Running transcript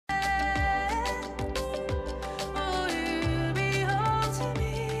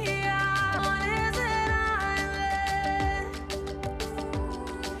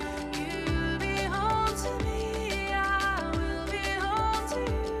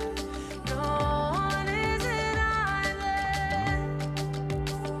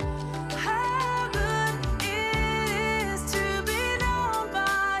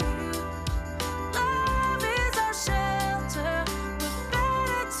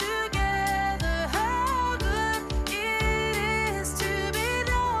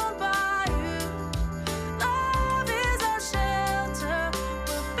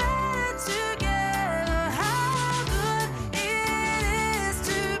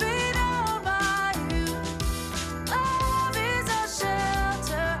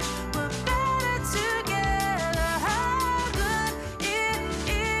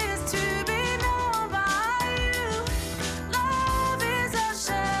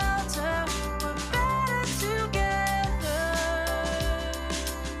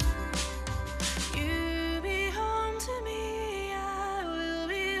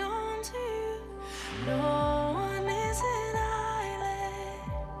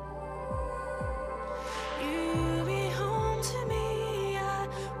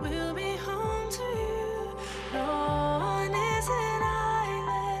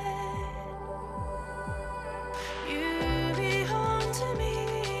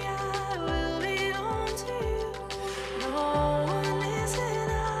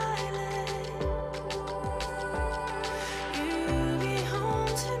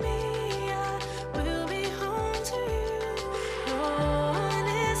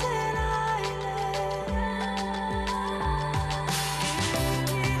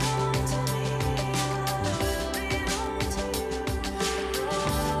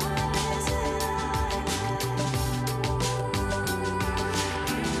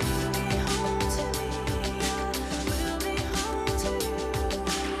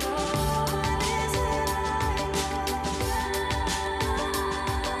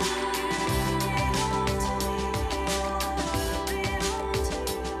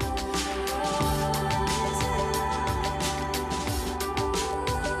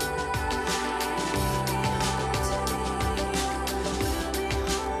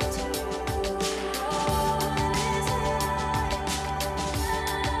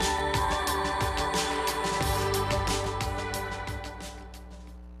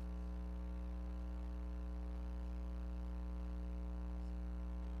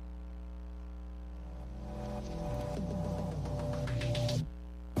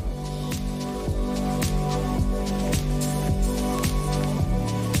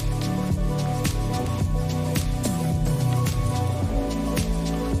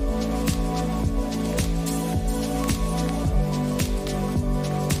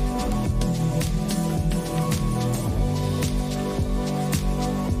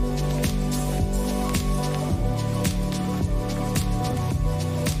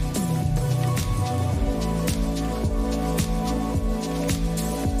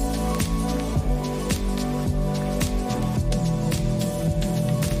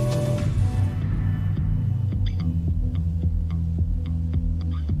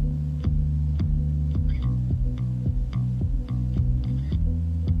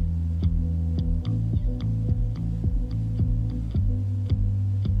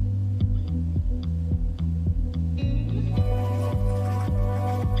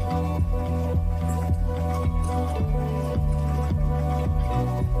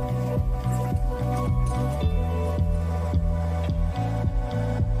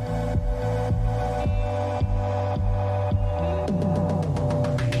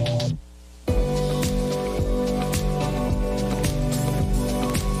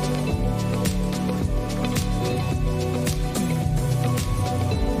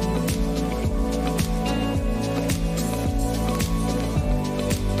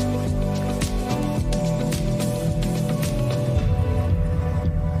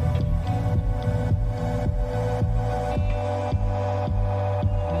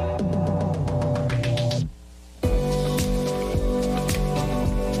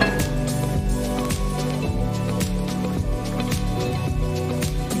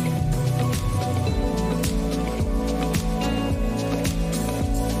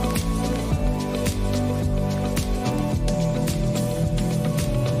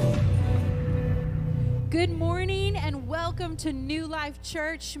to New Life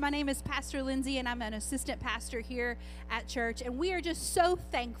Church. My name is Pastor Lindsay, and I'm an assistant pastor here at church. And we are just so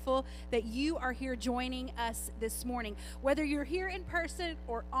thankful that you are here joining us this morning. Whether you're here in person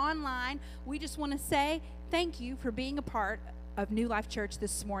or online, we just want to say thank you for being a part of New Life Church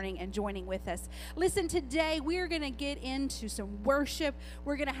this morning and joining with us. Listen, today we are going to get into some worship.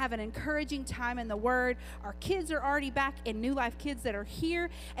 We're going to have an encouraging time in the Word. Our kids are already back in New Life Kids that are here.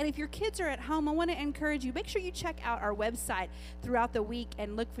 And if your kids are at home, I want to encourage you, make sure you check out our website throughout the week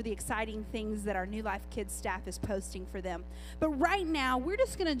and look for the exciting things that our New Life Kids staff is posting for them. But right now, we're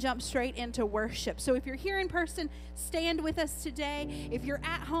just going to jump straight into worship. So if you're here in person, stand with us today. If you're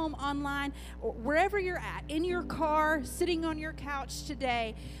at home, online, or wherever you're at, in your car, sitting on your couch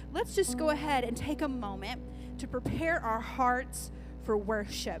today, let's just go ahead and take a moment to prepare our hearts for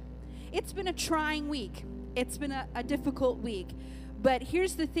worship. It's been a trying week. It's been a difficult week. But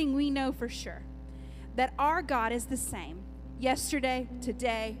here's the thing we know for sure, that our God is the same yesterday,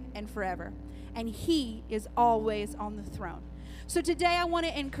 today, and forever. And He is always on the throne. So today I want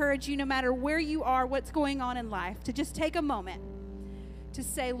to encourage you, no matter where you are, what's going on in life, to just take a moment to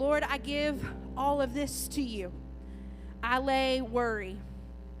say, Lord, I give all of this to you. I lay worry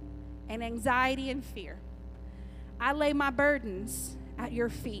and anxiety and fear. I lay my burdens at your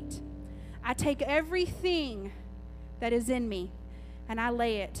feet. I take everything that is in me and I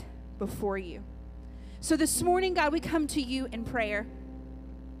lay it before you. So this morning, God, we come to you in prayer.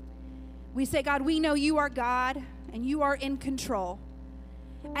 We say, God, we know you are God and you are in control.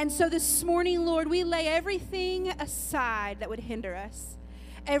 And so this morning, Lord, we lay everything aside that would hinder us,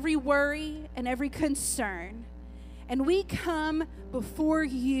 every worry and every concern. And we come before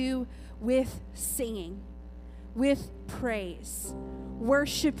you with singing, with praise,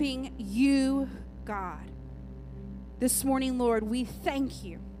 worshiping you, God. This morning, Lord, we thank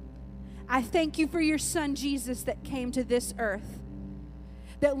you. I thank you for your Son, Jesus, that came to this earth,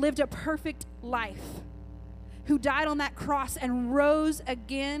 that lived a perfect life, who died on that cross and rose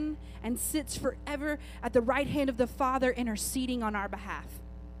again and sits forever at the right hand of the Father, interceding on our behalf.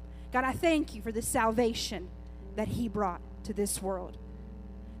 God, I thank you for the salvation that He brought to this world,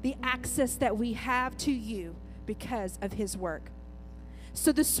 the access that we have to you because of His work.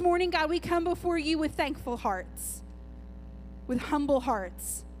 So this morning, God, we come before you with thankful hearts, with humble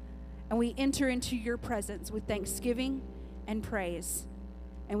hearts, and we enter into your presence with thanksgiving and praise,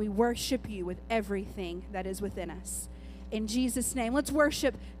 and we worship you with everything that is within us. In Jesus' name, let's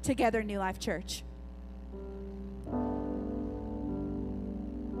worship together, New Life Church.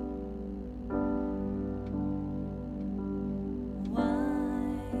 Why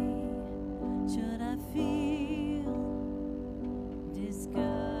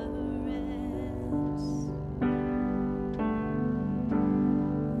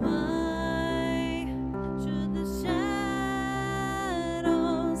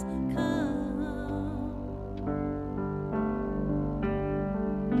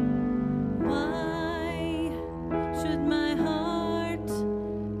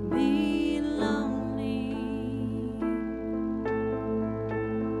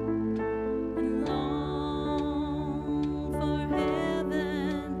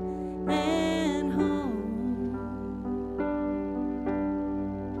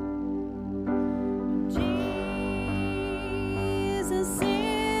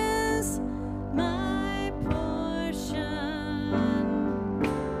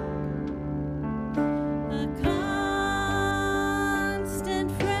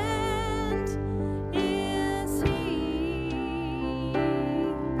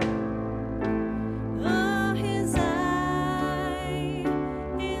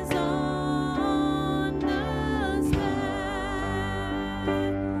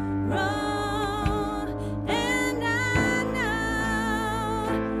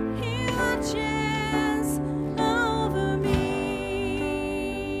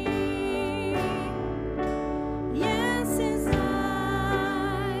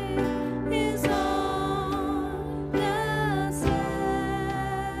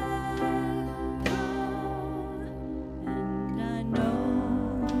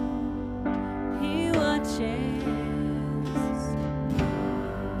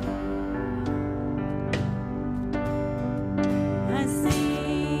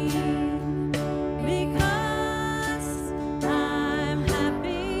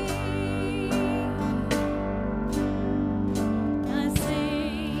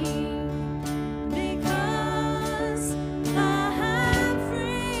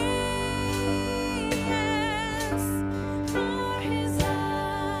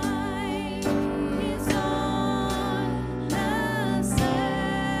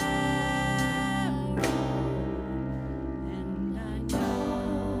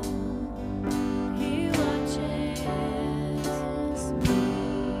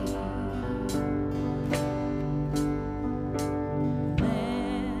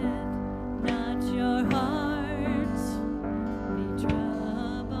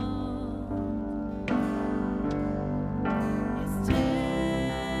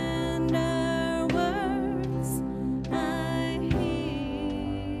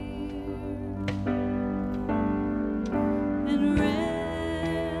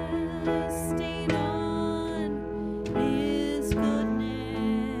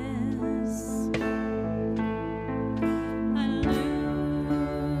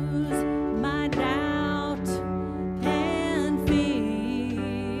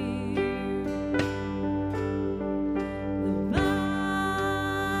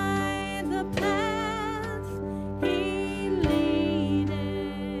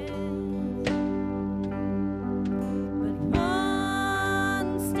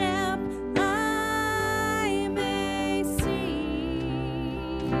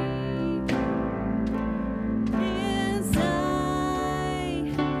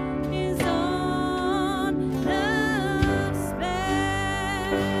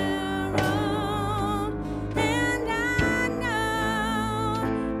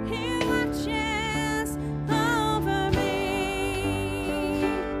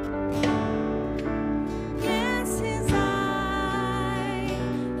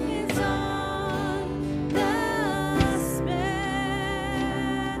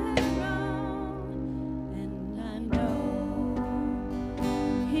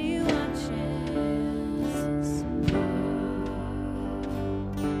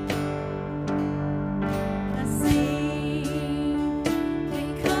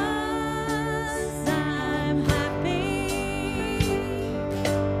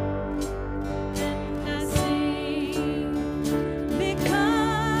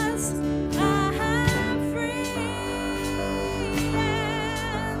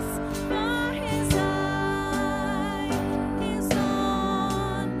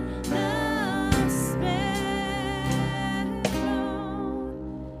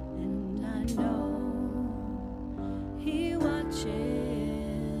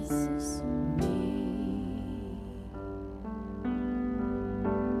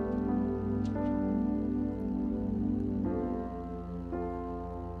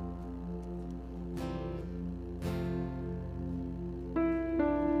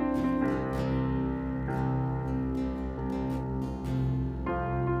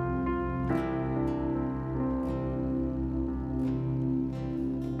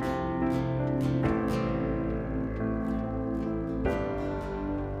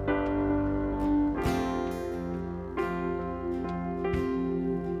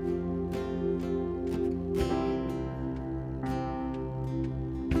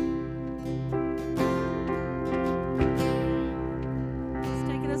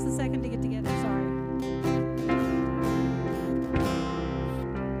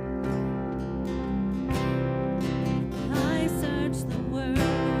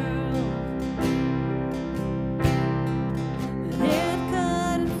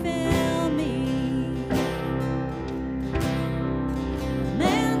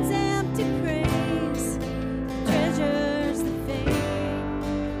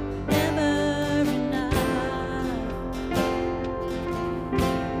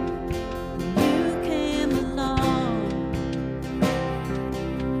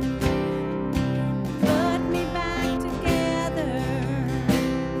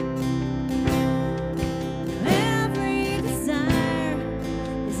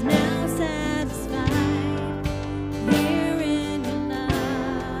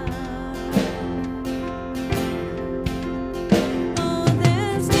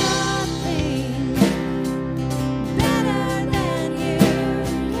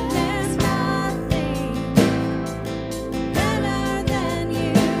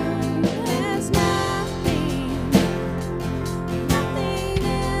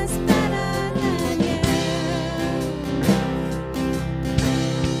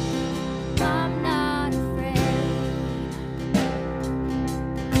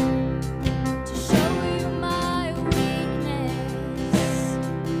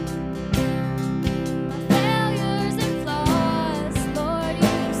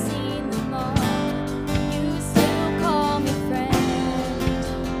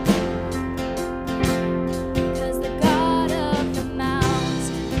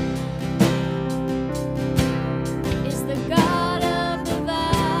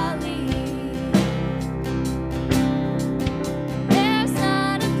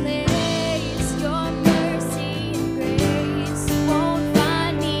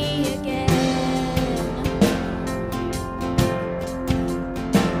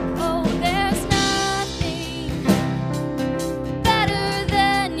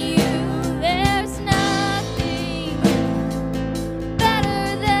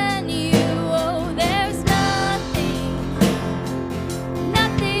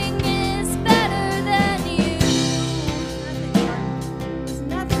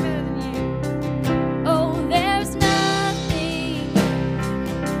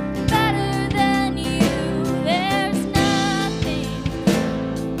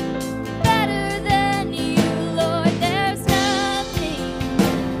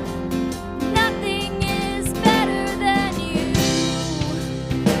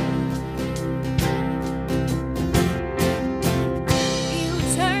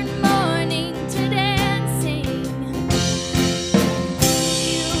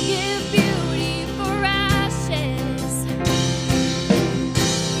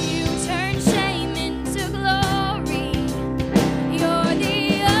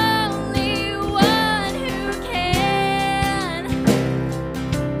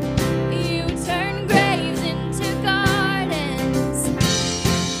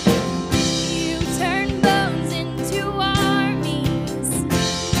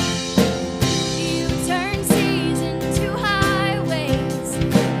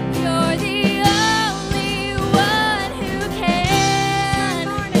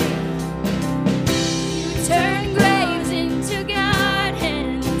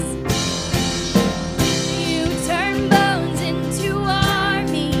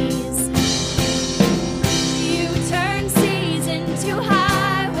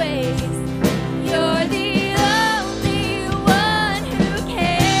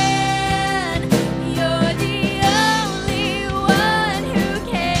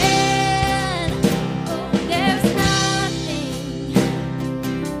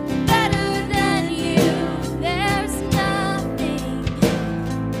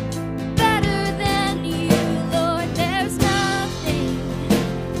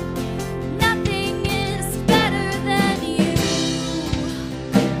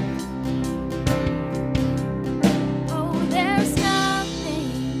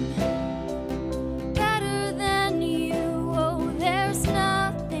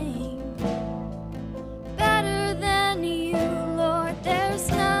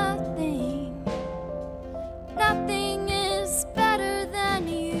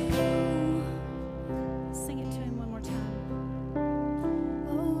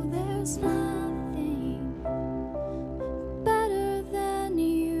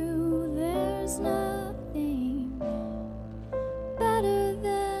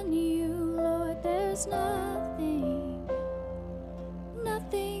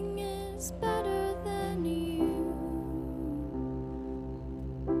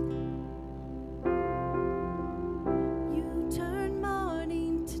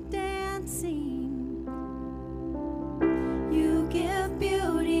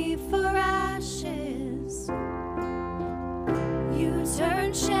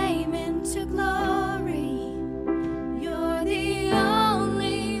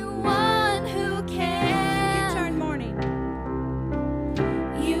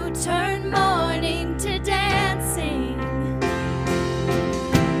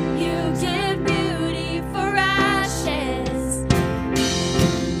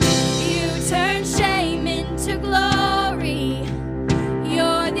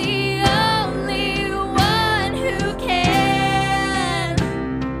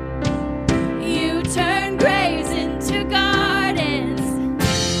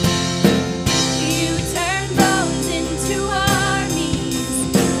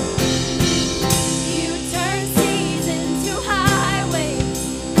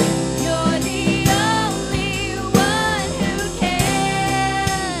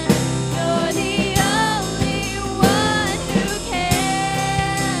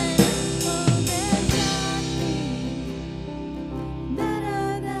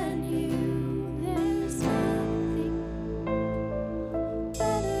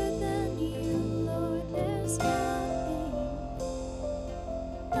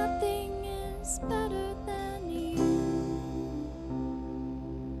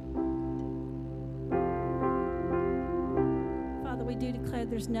we declare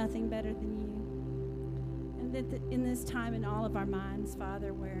there's nothing better than you. And that in this time in all of our minds,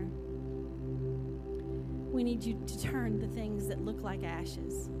 Father, where we need you to turn the things that look like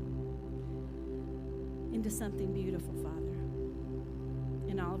ashes into something beautiful, Father,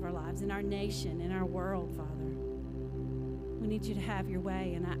 in all of our lives, in our nation, in our world, Father. We need you to have your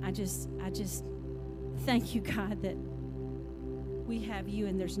way. And I just thank you, God, that we have you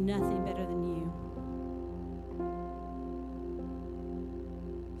and there's nothing better than you.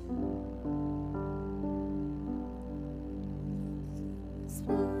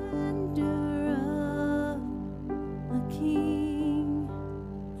 Splendor of a king,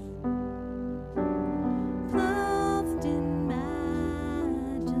 clothed in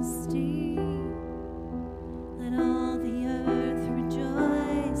majesty, let all the earth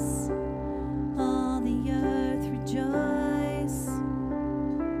rejoice, all the earth rejoice.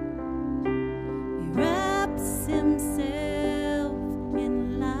 He wraps himself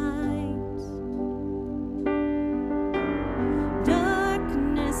in light,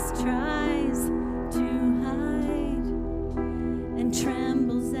 darkness tries to hide and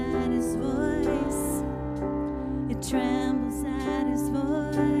trembles at his voice. It trembles at his voice.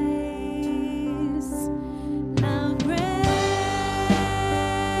 How great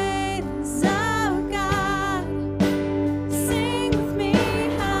is our God? Sing with me,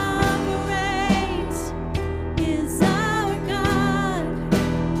 how great is our God?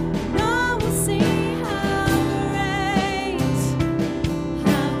 No, we'll sing how great is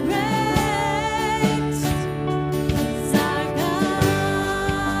our God.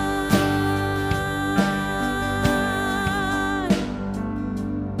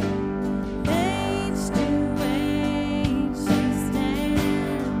 Age to age he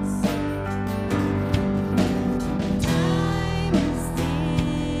stands. Time is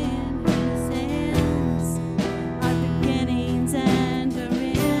in his hands. Our beginnings and our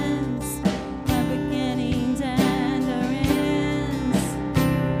ends. Our beginnings and our ends.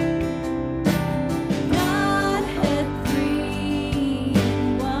 Godhead three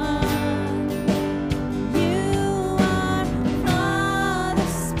in one. You are Father,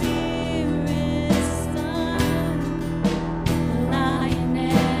 Spirit, Son, the Lion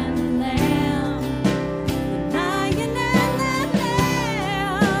and the Lamb, the Lion and the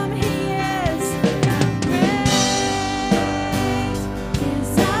Lamb. He is. How great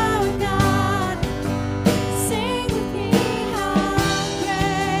is our God? Sing with me, how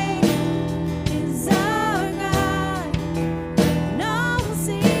great is our God? No, we'll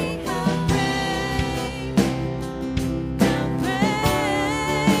sing how great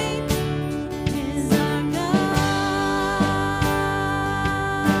is our God.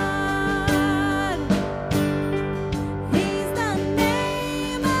 He's the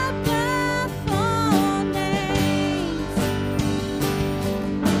name above all names.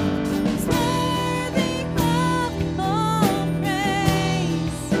 He's worthy of all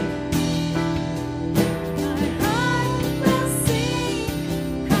praise. My heart will sing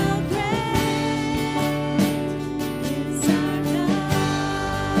how great is our God.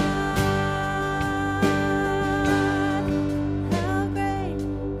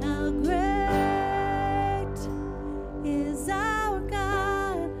 How great is our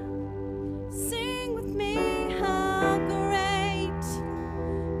God? Sing with me, how great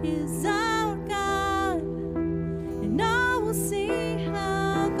is our God? And all will see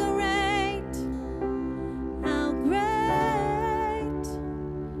how great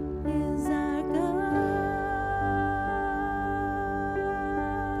is our God.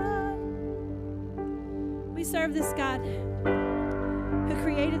 We serve this God who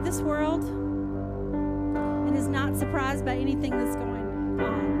created this world and is not surprised by anything that's going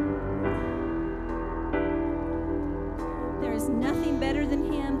on. There is nothing better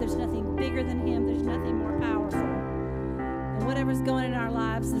than him. There's nothing bigger than him. There's nothing more powerful than whatever's going in our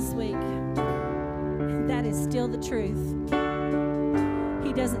lives this week. That is still the truth.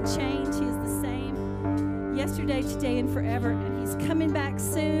 He doesn't change. He is the same yesterday, today, and forever. And he's coming back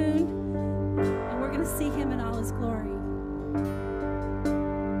soon. And we're going to see him in all his glory.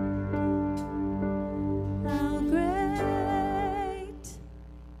 How great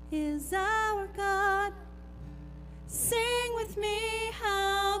is our God? Sing with me,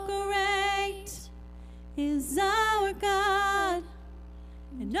 how great is our God?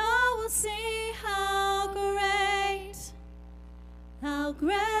 And all will see how great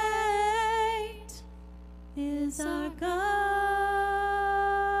is our God.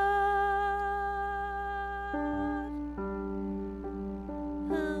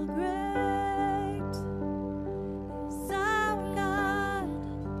 How great is our God?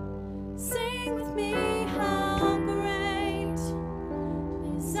 Sing with me, how great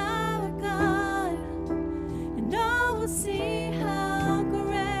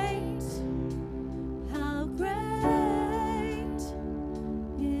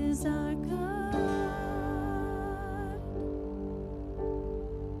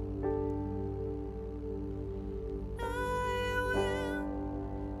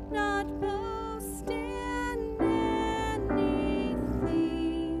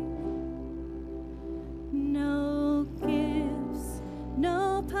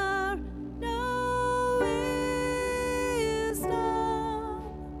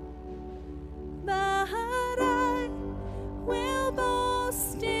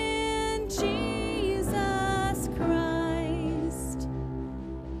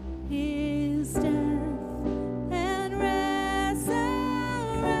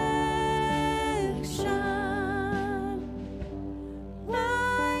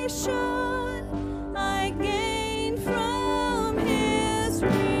should I gain from His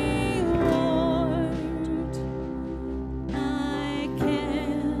reward? I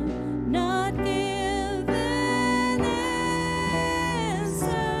cannot give an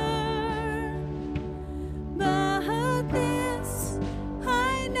answer, but this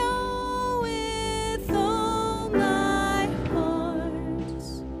I know with all my heart: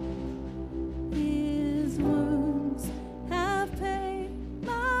 His wounds have paid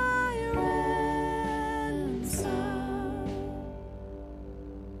my ransom.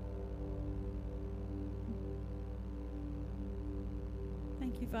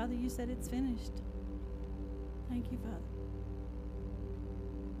 Thank you, Father. You said it's finished. Thank you, Father.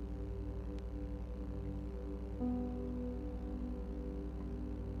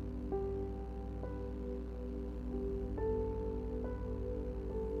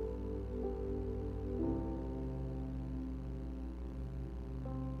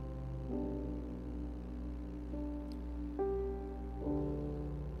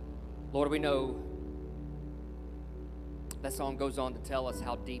 Lord, we know that song goes on to tell us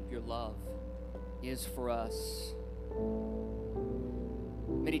how deep your love is for us.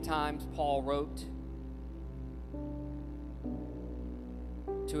 Many times Paul wrote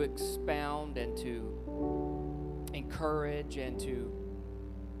to expound and to encourage and to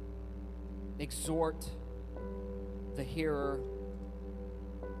exhort the hearer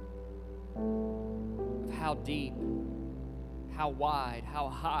of how deep, how wide, how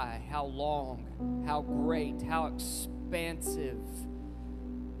high, how long, how great, how expansive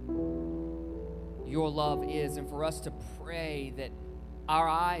your love is, and for us to pray that our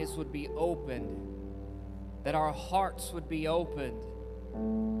eyes would be opened, that our hearts would be opened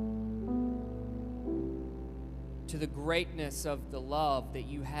to the greatness of the love that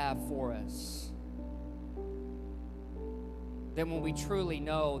you have for us. Then when we truly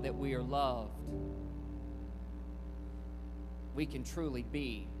know that we are loved, we can truly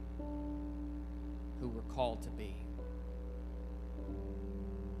be who we're called to be.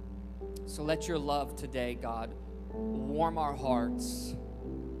 So let your love today, God, warm our hearts.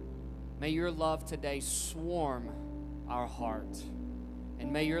 May your love today swarm our heart.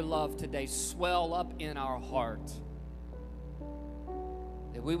 And may your love today swell up in our heart.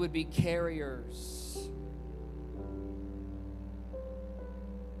 That we would be carriers,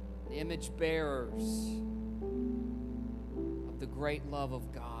 image bearers of the great love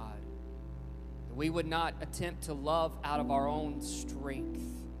of God. That we would not attempt to love out of our own strength,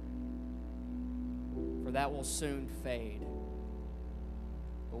 for that will soon fade.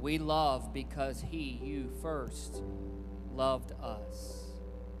 But we love because you first loved us.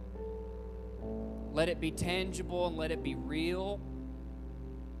 Let it be tangible and let it be real.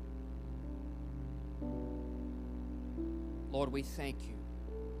 Lord, we thank you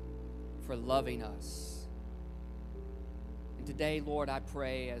for loving us. And today, Lord, I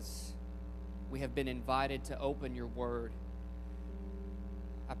pray as we have been invited to open your word,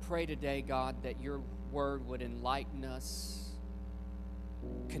 I pray today, God, that your word would enlighten us,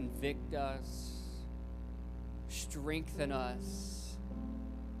 convict us, strengthen us,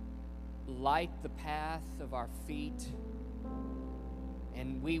 light the path of our feet,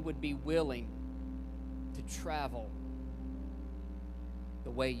 and we would be willing to travel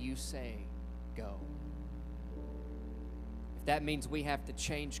the way you say go. If that means we have to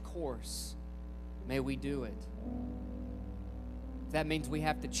change course, may we do it. If that means we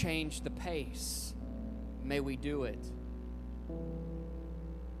have to change the pace, may we do it.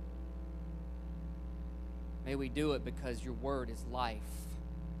 May we do it because your word is life.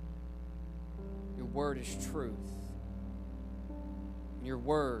 Your word is truth. Your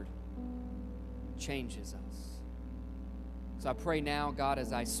word changes us. So I pray now, God,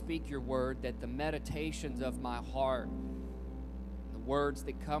 as I speak your word, that the meditations of my heart, the words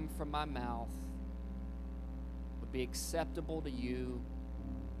that come from my mouth, would be acceptable to you,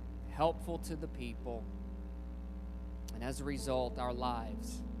 helpful to the people, and as a result, our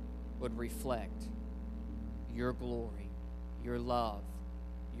lives would reflect your glory, your love,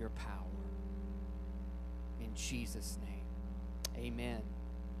 your power. In Jesus' name, amen.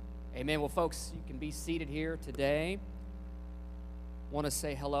 Amen. Well, folks, you can be seated here today. I want to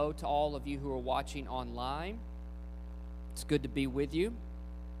say hello to all of you who are watching online. It's good to be with you.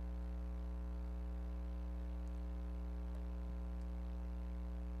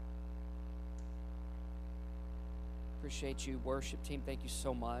 Appreciate you, worship team. Thank you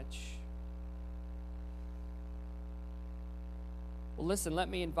so much. Well, listen, let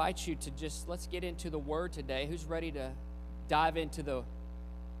me invite you to let's get into the Word today. Who's ready to dive into the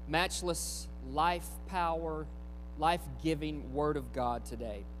matchless life power, life-giving Word of God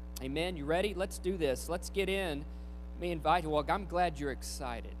today? Amen. You ready? Let's do this. Let's get in. Let me invite you. Well, I'm glad you're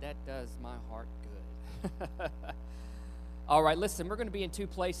excited. That does my heart good. All right, listen, we're going to be in two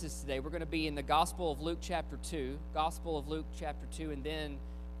places today. We're going to be in the Gospel of Luke chapter 2, and then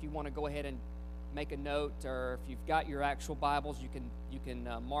if you want to go ahead and make a note, or if you've got your actual Bibles, you can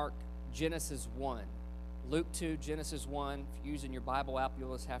mark Genesis 1. Luke 2, Genesis 1. If you're using your Bible app,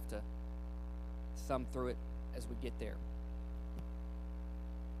 you'll just have to thumb through it as we get there.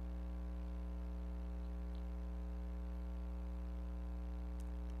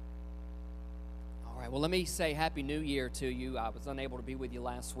 All right, well, let me say Happy New Year to you. I was unable to be with you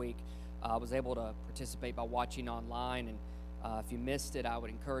last week. I was able to participate by watching online, and if you missed it, I would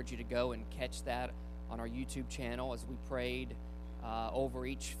encourage you to go and catch that on our YouTube channel as we prayed over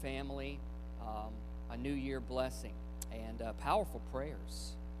each family a New Year blessing, and powerful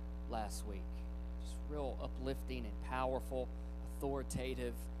prayers last week. Just real uplifting and powerful,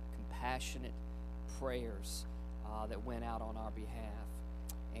 authoritative, compassionate prayers that went out on our behalf.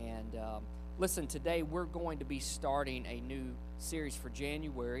 And listen, today we're going to be starting a new series for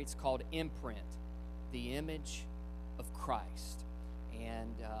January. It's called Imprint, the Image of Christ.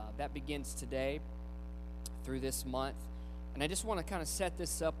 And that begins today through this month. And I just want to kind of set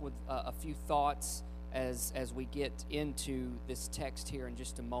this up with a few thoughts as we get into this text here in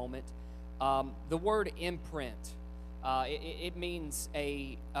just a moment. The word imprint, it means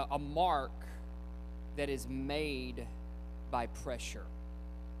a mark that is made by pressure.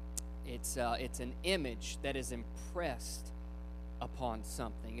 It's an image that is impressed upon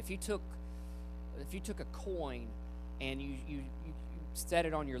something. If you took a coin and you set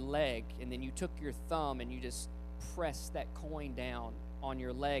it on your leg, and then you took your thumb and you just pressed that coin down on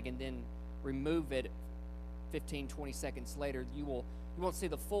your leg and then remove it 15-20 seconds later, you won't see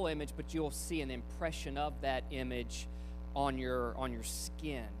the full image, but you'll see an impression of that image on your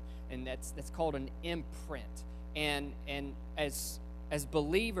skin, and that's called an imprint. And as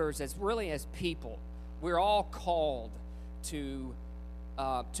believers, as people, we're all called to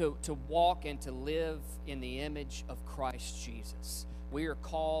walk and to live in the image of Christ Jesus. We are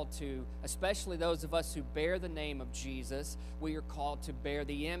called to, especially those of us who bear the name of Jesus, we are called to bear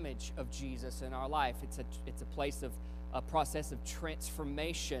the image of Jesus in our life. It's a place of a process of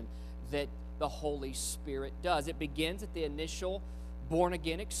transformation that the Holy Spirit does. It begins at the initial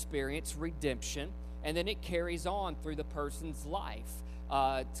born-again experience, redemption, and then it carries on through the person's life.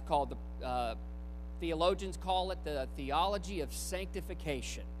 It's called theologians call it the theology of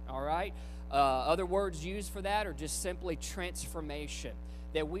sanctification, all right? Other words used for that are just simply transformation,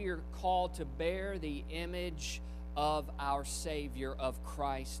 that we are called to bear the image of our Savior, of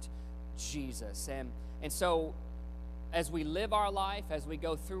Christ Jesus. And so as we live our life, as we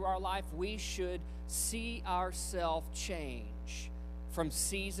go through our life, we should see ourselves change from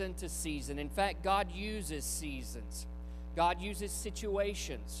season to season. In fact, God uses seasons. God uses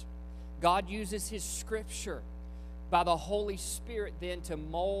situations. God uses His Scripture by the Holy Spirit then to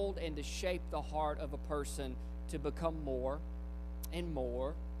mold and to shape the heart of a person to become more and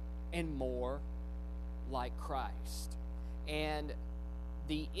more and more like Christ. And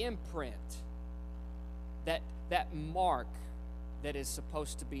the imprint, that mark that is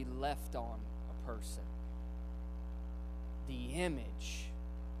supposed to be left on a person, the image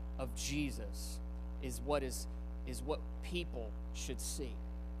of Jesus is what people should see.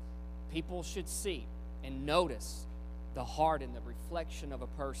 People should see and notice the heart and the reflection of a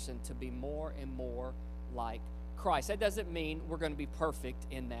person to be more and more like Christ. That doesn't mean we're going to be perfect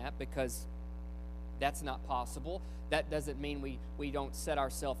in that, because that's not possible. That doesn't mean we don't set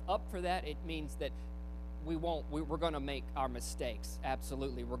ourselves up for that. It means that we're going to make our mistakes.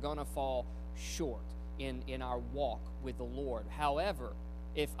 Absolutely. We're going to fall short in our walk with the Lord. However,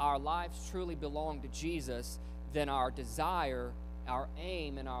 if our lives truly belong to Jesus, then our desire, our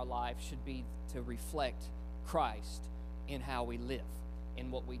aim in our life should be to reflect Christ in how we live, in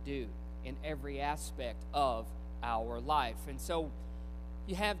what we do, in every aspect of our life. And so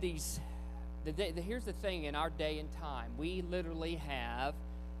you have these, here's the thing, in our day and time, we literally have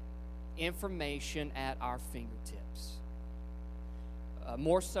information at our fingertips.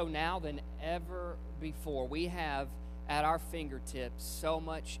 More so now than ever before. We have at our fingertips so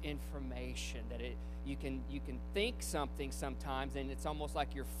much information that you can think something sometimes, and it's almost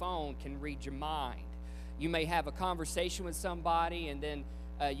like your phone can read your mind. You may have a conversation with somebody, and then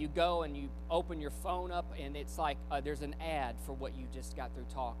you go and you open your phone up, and it's like there's an ad for what you just got through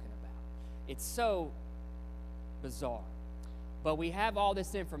talking about. It's so bizarre. But we have all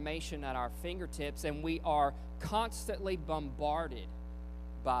this information at our fingertips, and we are constantly bombarded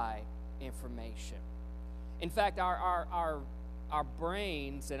by information. In fact, our our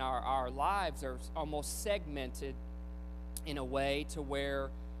brains and our lives are almost segmented in a way to where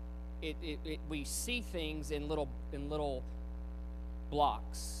we see things in little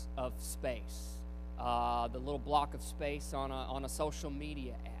blocks of space. The little block of space on a social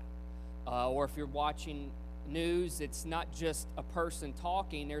media app, or if you're watching news, it's not just a person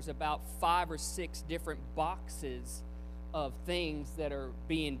talking. There's about 5 or 6 different boxes of things that are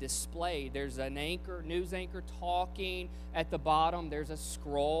being displayed. There's an news anchor talking at the bottom. There's a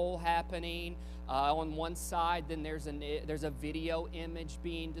scroll happening on one side. Then there's a video image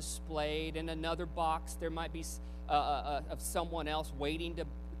being displayed. In another box, there might be of someone else waiting to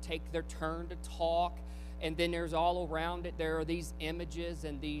take their turn to talk. And then there's all around it, there are these images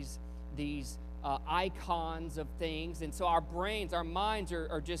and these icons of things. And so our brains, our minds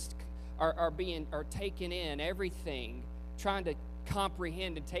are taking in everything, trying to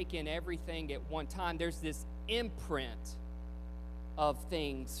comprehend and take in everything at one time. There's this imprint of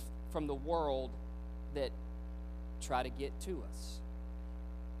things from the world that try to get to us.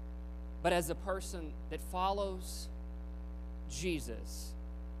 But as a person that follows Jesus,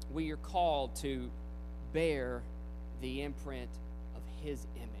 we are called to bear the imprint of His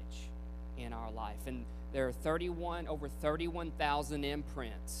image in our life. And there are over 31,000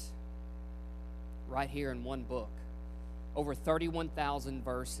 imprints right here in one book. Over 31,000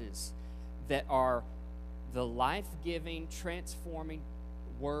 verses that are the life-giving, transforming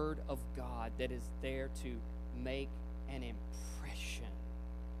Word of God that is there to make an impression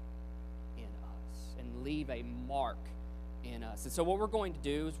in us and leave a mark in us. And so what we're going to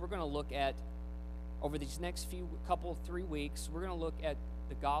do is we're going to look at, over these next couple of 3 weeks, we're going to look at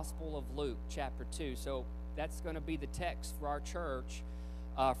the Gospel of Luke, chapter 2. So that's going to be the text for our church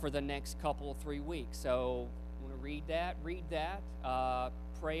for the next couple of 3 weeks. So want to read that,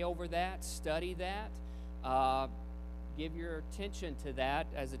 pray over that, study that, give your attention to that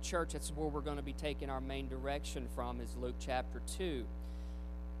as a church. That's where we're going to be taking our main direction from, is Luke chapter 2.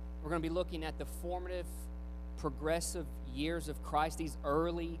 We're going to be looking at the formative, progressive years of Christ, these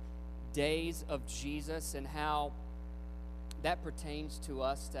early days of Jesus, and how that pertains to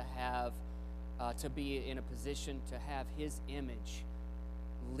us to have, to be in a position to have His image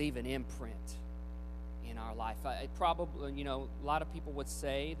leave an imprint in our life. It probably, a lot of people would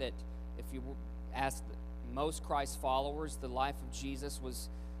say that if you ask most Christ followers, the life of Jesus was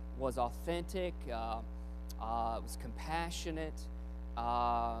authentic, was compassionate,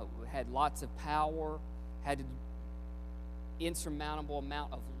 had lots of power, had an insurmountable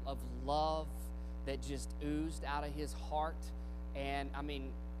amount of love that just oozed out of His heart. And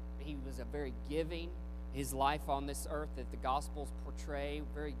He was a very giving. His life on this earth that the Gospels portray,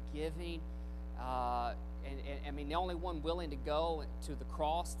 very giving. The only one willing to go to the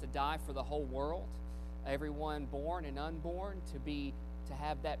cross to die for the whole world, everyone born and unborn, to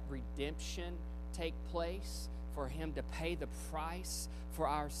have that redemption take place, for Him to pay the price for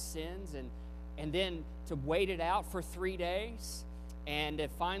our sins, and then to wait it out for 3 days, and to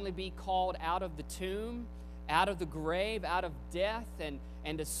finally be called out of the tomb, out of the grave, out of death,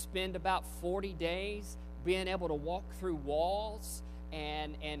 and to spend about 40 days being able to walk through walls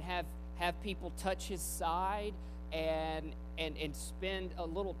and have people touch His side, and spend a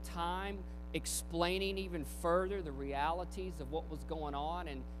little time explaining even further the realities of what was going on,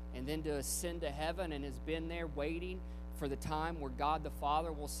 and then to ascend to heaven, and has been there waiting for the time where God the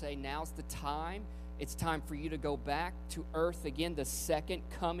Father will say, now's the time. It's time for you to go back to earth again, the second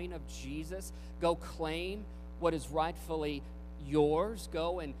coming of Jesus. Go claim what is rightfully yours.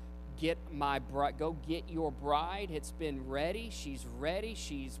 Go and get your bride. It's been ready. She's ready.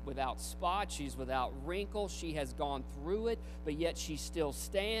 She's without spot. She's without wrinkle. She has gone through it, but yet she still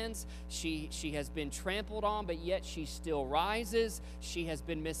stands. She has been trampled on, but yet she still rises. She has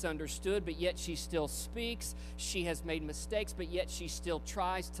been misunderstood, but yet she still speaks. She has made mistakes, but yet she still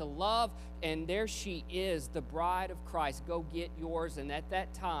tries to love. And there she is, the bride of Christ. Go get yours. And at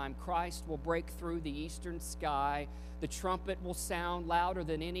that time, Christ will break through the eastern sky. The trumpet will sound louder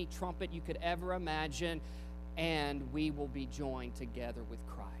than any trumpet you could ever imagine, and we will be joined together with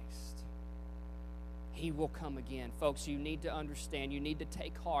Christ. He will come again. Folks, you need to understand. You need to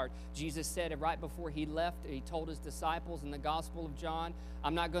take heart. Jesus said it right before He left. He told His disciples in the Gospel of John,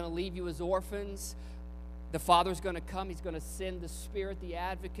 I'm not going to leave you as orphans. The Father's going to come. He's going to send the Spirit, the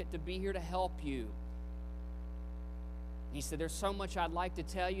Advocate, to be here to help you. He said, there's so much I'd like to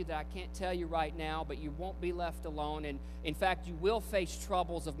tell you that I can't tell you right now, but you won't be left alone. And in fact, you will face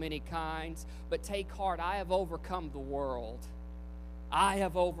troubles of many kinds, but take heart, I have overcome the world. I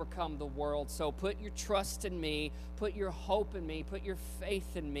have overcome the world. So put your trust in me, put your hope in me, put your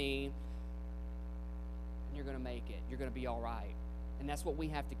faith in me, and you're going to make it. You're going to be all right. And that's what we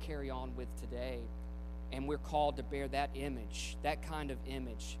have to carry on with today. And we're called to bear that image, that kind of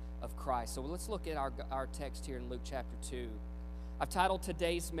image of Christ. So let's look at our text here in Luke chapter 2. I've titled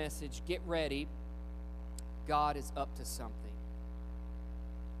today's message, Get Ready, God is Up to Something.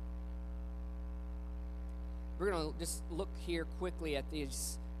 We're going to just look here quickly at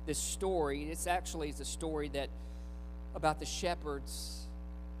this story. This actually is a story that about the shepherds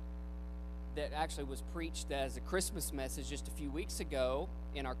that actually was preached as a Christmas message just a few weeks ago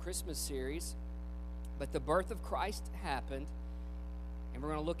in our Christmas series. But the birth of Christ happened, and we're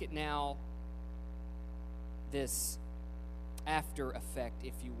going to look at now this after effect,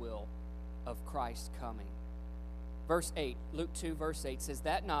 if you will, of Christ coming. Verse 8, Luke 2, verse 8 says,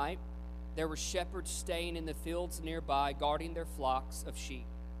 That night there were shepherds staying in the fields nearby, guarding their flocks of sheep.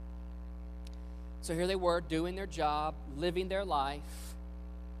 So here they were, doing their job, living their life,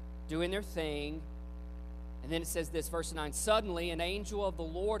 doing their thing. And then it says this, verse 9, Suddenly an angel of the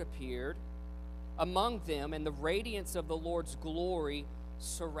Lord appeared among them, and the radiance of the Lord's glory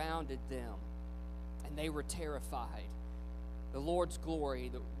surrounded them, and they were terrified. The Lord's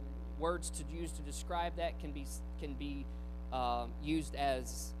glory, the words to use to describe that can be used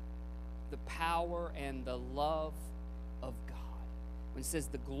as the power and the love of God. When it says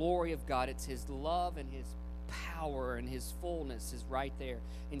the glory of God, it's His love and His power and His fullness is right there.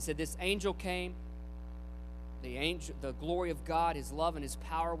 And he said this angel came. The glory of God, His love and His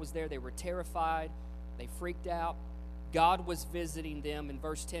power was there. They were terrified. They freaked out. God was visiting them. In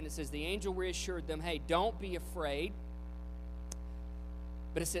verse 10, it says, the angel reassured them, hey, don't be afraid.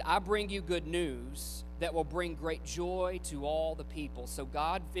 But it said, I bring you good news that will bring great joy to all the people. So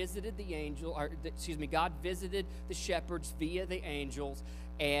God visited God visited the shepherds via the angels.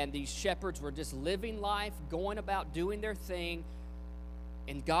 And these shepherds were just living life, going about doing their thing.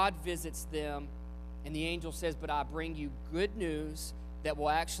 And God visits them. And the angel says, but I bring you good news that will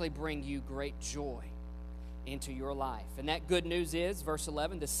actually bring you great joy into your life. And that good news is, verse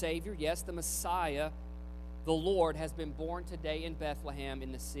 11, the Savior, yes, the Messiah, the Lord, has been born today in Bethlehem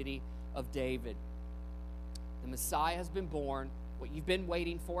in the city of David. The Messiah has been born. What you've been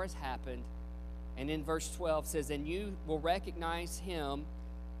waiting for has happened. And in verse 12 says, and you will recognize Him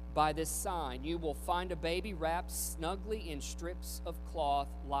by this sign. You will find a baby wrapped snugly in strips of cloth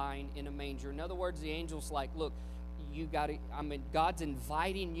lying in a manger. In other words, the angel's like, look, God's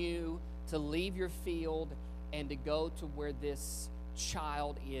inviting you to leave your field and to go to where this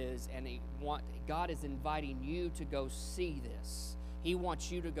child is, and God is inviting you to go see this. He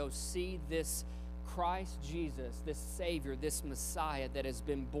wants you to go see this Christ Jesus, this Savior, this Messiah that has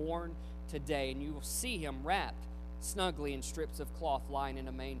been born today, and you will see Him wrapped snugly in strips of cloth lying in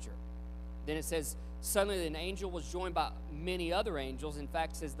a manger. Then it says, suddenly an angel was joined by many other angels. In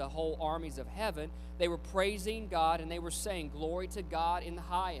fact, it says the whole armies of heaven. They were praising God, and they were saying, glory to God in the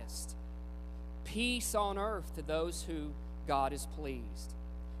highest, peace on earth to those who God is pleased.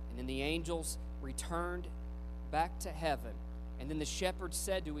 And then the angels returned back to heaven. And then the shepherds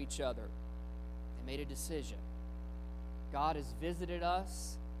said to each other, they made a decision. God has visited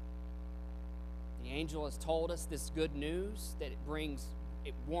us. The angel has told us this good news that it warms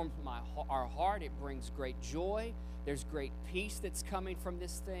our heart. It brings great joy. There's great peace that's coming from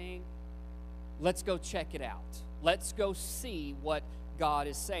this thing. Let's go check it out. Let's go see what God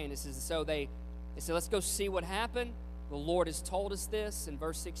is saying. They said, let's go see what happened. The Lord has told us this. In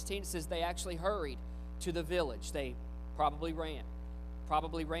verse 16, it says they actually hurried to the village. They probably ran,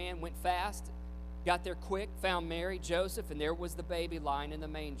 went fast, got there quick, found Mary, Joseph, and there was the baby lying in the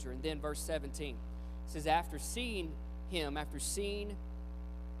manger. And then verse 17, it says, after seeing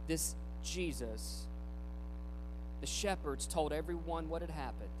this Jesus, the shepherds told everyone what had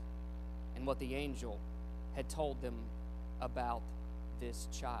happened and what the angel had told them about this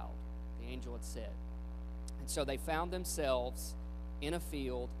child. The angel had said. And so they found themselves in a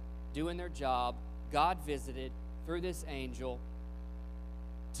field doing their job. God visited through this angel,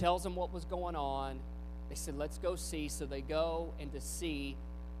 tells them what was going on. They said, let's go see. So they go and to see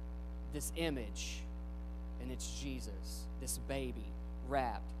this image, and it's Jesus, this baby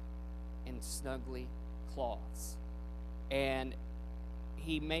wrapped in snugly cloths. And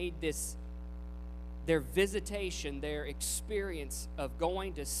He made their visitation, their experience of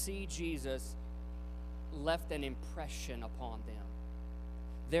going to see Jesus left an impression upon them.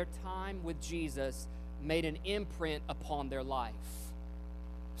 Their time with Jesus made an imprint upon their life,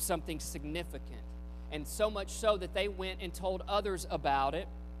 something significant. And so much so that they went and told others about it.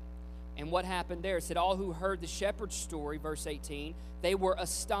 And what happened there? It said, all who heard the shepherd's story, verse 18, they were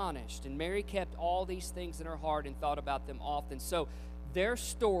astonished. And Mary kept all these things in her heart and thought about them often. So their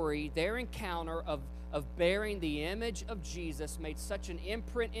story, their encounter of bearing the image of Jesus made such an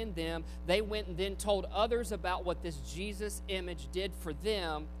imprint in them. They went and then told others about what this Jesus image did for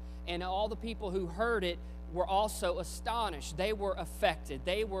them, and all the people who heard it were also astonished. They were affected.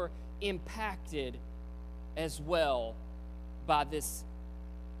 They were impacted as well by this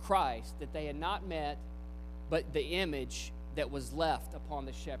Christ that they had not met, but the image that was left upon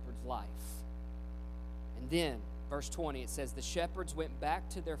the shepherd's life. And then, verse 20, it says, the shepherds went back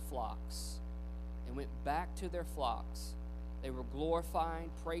to their flocks. They went back to their flocks. They were glorifying,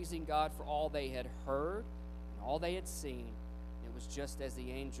 praising God for all they had heard and all they had seen. It was just as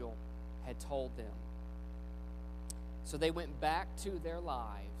the angel had told them. So they went back to their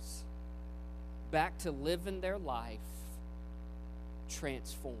lives, back to living their life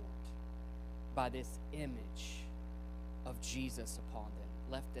transformed by this image of Jesus upon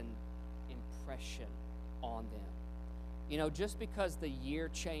them, left an impression on them. You know, just because the year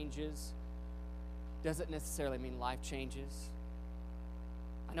changes doesn't necessarily mean life changes.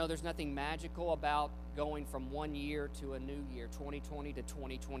 I know there's nothing magical about going from one year to a new year, 2020 to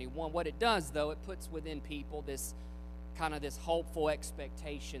 2021. What it does, though, it puts within people this kind of this hopeful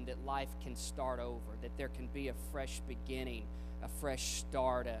expectation that life can start over, that there can be a fresh beginning, a fresh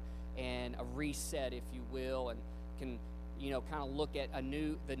start, and a reset, if you will, and can, you know, kind of look at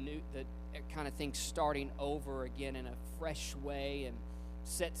the kind of things starting over again in a fresh way, and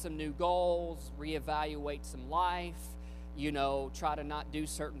set some new goals, reevaluate some life, you know, try to not do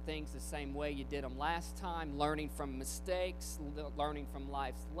certain things the same way you did them last time, learning from mistakes, learning from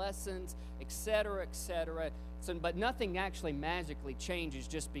life's lessons, etc., etc. So, but nothing actually magically changes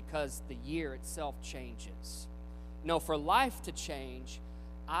just because the year itself changes. No, for life to change,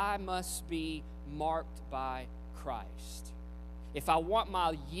 I must be marked by Christ. If I want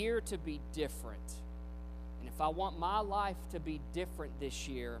my year to be different, and if I want my life to be different this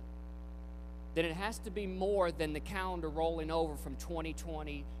year, then it has to be more than the calendar rolling over from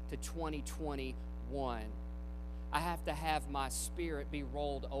 2020 to 2021. I have to have my spirit be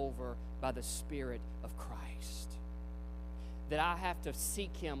rolled over by the Spirit of Christ. That I have to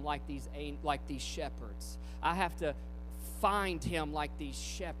seek Him like these shepherds. I have to find Him like these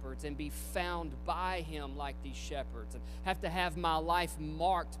shepherds and be found by Him like these shepherds, and have to have my life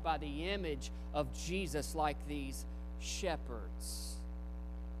marked by the image of Jesus like these shepherds.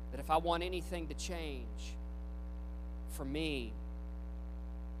 That if I want anything to change for me,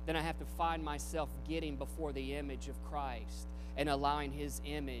 then I have to find myself getting before the image of Christ and allowing His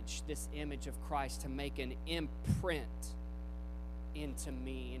image, this image of Christ, to make an imprint into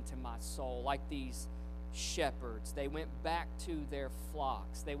me, into my soul, like these shepherds. They went back to their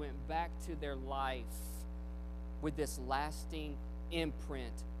flocks. They went back to their life with this lasting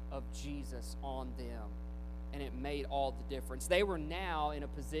imprint of Jesus on them. And it made all the difference. They were now in a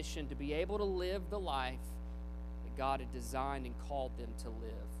position to be able to live the life that God had designed and called them to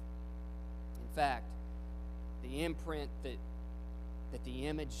live. In fact, the imprint that the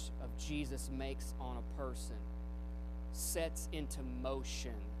image of Jesus makes on a person sets into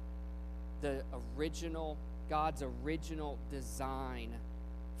motion God's original design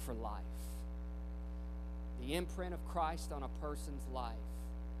for life. The imprint of Christ on a person's life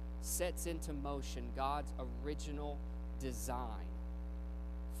sets into motion God's original design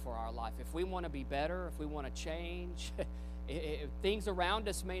for our life. If we want to be better, if we want to change, things around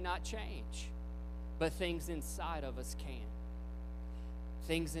us may not change, but things inside of us can.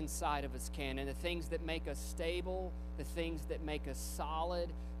 Things inside of us can. And the things that make us stable, the things that make us solid,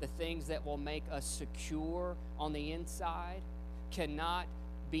 the things that will make us secure on the inside cannot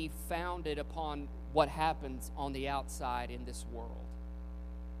be founded upon what happens on the outside in this world.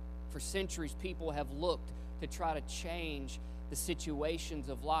 For centuries, people have looked to try to change the situations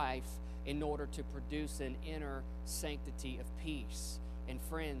of life in order to produce an inner sanctity of peace. And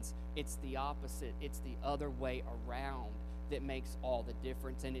friends, it's the opposite. It's the other way around that makes all the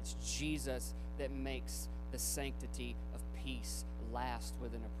difference. And it's Jesus that makes the sanctity of peace last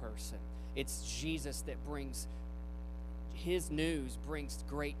within a person. It's Jesus that brings His news, brings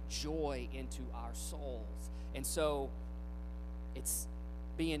great joy into our souls. And so it's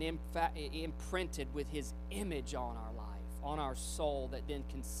being imprinted with His image on our life, on our soul, that then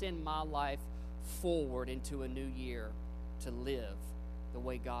can send my life forward into a new year to live the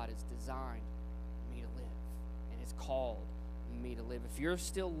way God has designed me to live and has called me to live. If you're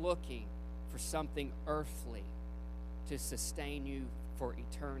still looking for something earthly to sustain you for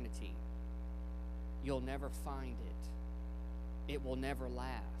eternity, you'll never find it. It will never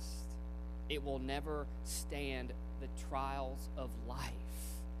last. It will never stand the trials of life.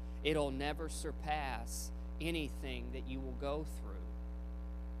 It'll never surpass anything that you will go through.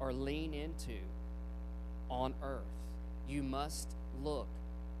 or lean into on earth. You must look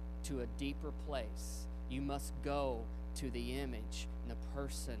to a deeper place. You must go to the image and the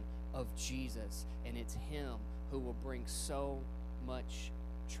person of Jesus, and it's Him who will bring so much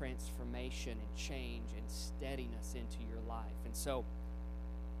transformation and change and steadiness into your life. And so,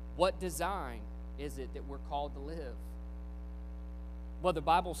 what design is it that we're called to live? Well, the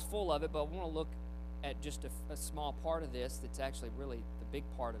Bible's full of it, but I want to look at just a small part of this that's actually really the big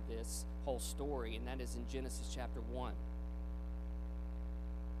part of this whole story, and that is in Genesis chapter 1.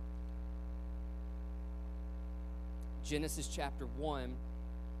 Genesis chapter 1,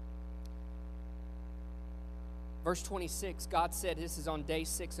 verse 26, God said, this is on day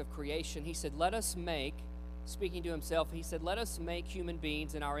 6 of creation, He said, let us make, speaking to Himself, He said, let us make human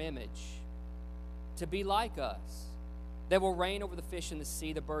beings in our image, to be like us. They will reign over the fish in the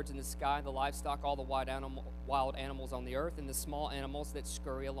sea, the birds in the sky, the livestock, all the wild animals on the earth, and the small animals that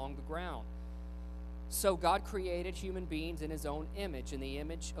scurry along the ground. So God created human beings in His own image. In the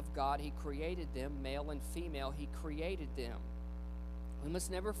image of God, He created them, male and female, He created them. We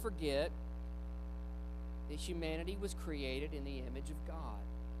must never forget that humanity was created in the image of God.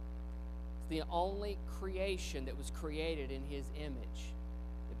 It's the only creation that was created in His image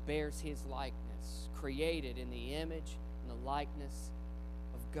that bears His likeness, created in the image and the likeness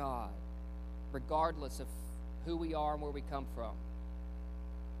of God, regardless of who we are and where we come from.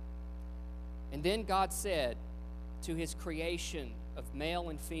 And then God said to His creation of male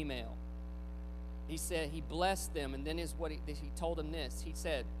and female, He said, He blessed them, and then He told them this. He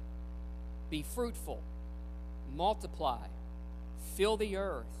said, be fruitful, multiply, fill the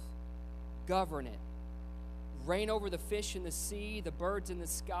earth, govern it, reign over the fish in the sea, the birds in the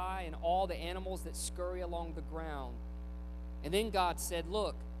sky, and all the animals that scurry along the ground. And then God said,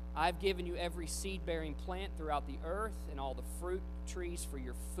 look, I've given you every seed-bearing plant throughout the earth and all the fruit trees for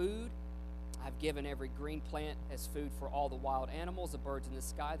your food. I've given every green plant as food for all the wild animals, the birds in the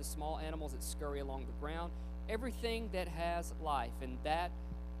sky, the small animals that scurry along the ground, everything that has life. And that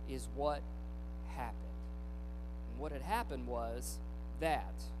is what happened. And what had happened was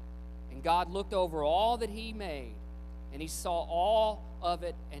that. And God looked over all that He made, and He saw all of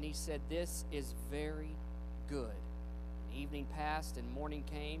it, and He said, this is very good. And evening passed, and morning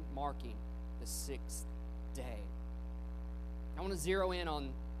came, marking the 6th day. I want to zero in on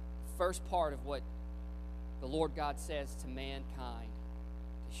first part of what the Lord God says to mankind,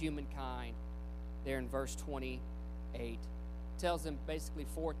 to humankind, there in verse 28. It tells them basically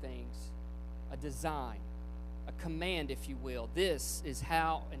 4 things: a design, a command, if you will. This is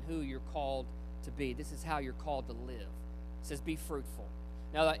how and who you're called to be. This is how you're called to live. It says, be fruitful.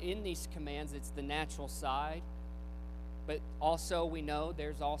 Now, in these commands, it's the natural side, but also we know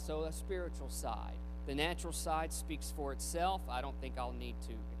there's also a spiritual side. The natural side speaks for itself. I don't think I'll need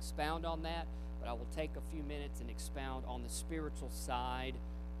to expound on that, but I will take a few minutes and expound on the spiritual side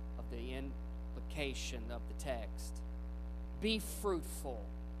of the implication of the text. Be fruitful.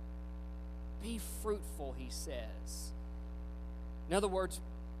 Be fruitful, He says. In other words,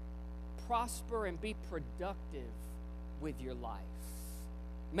 prosper and be productive with your life.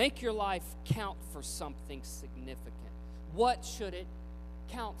 Make your life count for something significant. What should it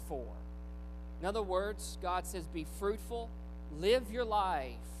count for? In other words, God says, be fruitful, live your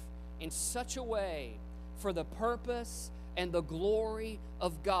life in such a way for the purpose and the glory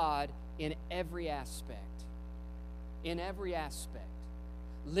of God in every aspect. In every aspect.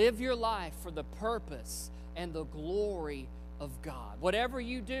 Live your life for the purpose and the glory of God. Whatever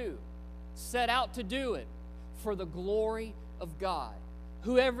you do, set out to do it for the glory of God.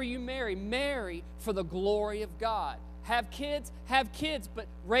 Whoever you marry, marry for the glory of God. Have kids, but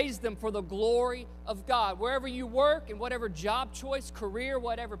raise them for the glory of God. Wherever you work, and whatever job choice, career,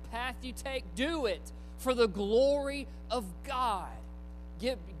 whatever path you take, do it for the glory of God.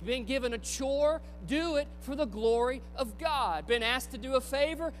 Been given a chore, do it for the glory of God. Been asked to do a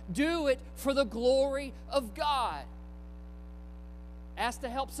favor, do it for the glory of God. Asked to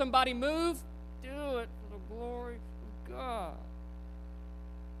help somebody move, do it for the glory of God.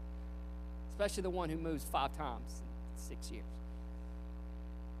 Especially the one who moves 5 times in 6 years.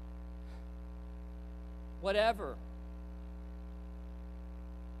 Whatever.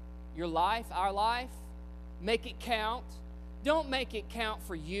 Your life, our life, make it count. Don't make it count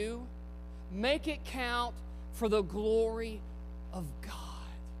for you. Make it count for the glory of God.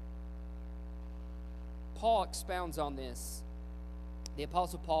 Paul expounds on this. The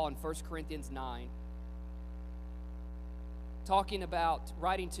Apostle Paul in 1 Corinthians 9, talking about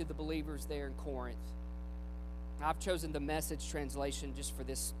writing to the believers there in Corinth. I've chosen the Message translation just for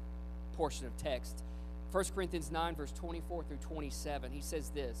this portion of text. 1 Corinthians 9, verse 24 through 27, he says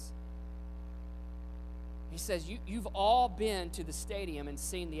this. He says, you've all been to the stadium and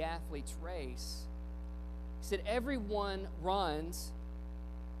seen the athletes race. He said, everyone runs,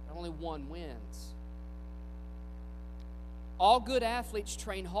 but only one wins. All good athletes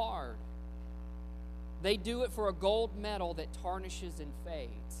train hard. They do it for a gold medal that tarnishes and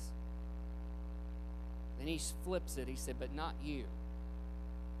fades. Then he flips it. He said, but not you,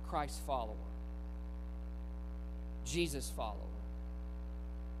 Christ follower, Jesus follower,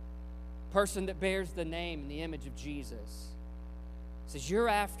 person that bears the name and the image of Jesus. He says, you're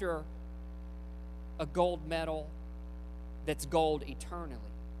after a gold medal that's gold eternally.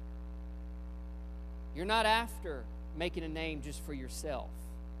 You're not after making a name just for yourself.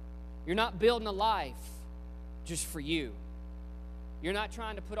 You're not building a life just for you. You're not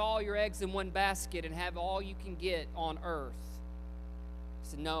trying to put all your eggs in one basket and have all you can get on earth. He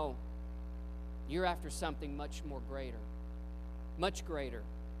said, no, you're after something much more greater, much greater,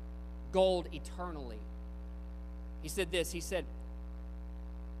 gold eternally. He said this, he said,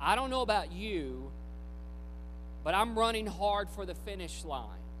 I don't know about you, but I'm running hard for the finish line.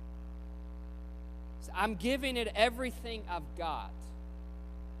 I'm giving it everything I've got.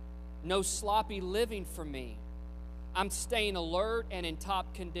 No sloppy living for me. I'm staying alert and in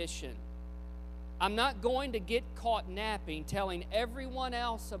top condition. I'm not going to get caught napping, telling everyone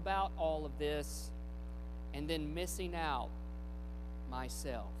else about all of this, and then missing out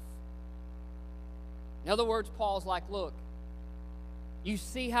myself. In other words, Paul's like, look, you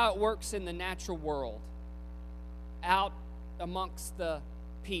see how it works in the natural world, out amongst the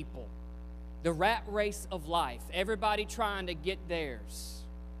people. The rat race of life, everybody trying to get theirs.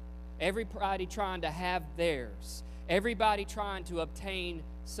 Everybody trying to have theirs. Everybody trying to obtain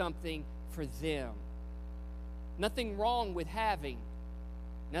something for them. Nothing wrong with having.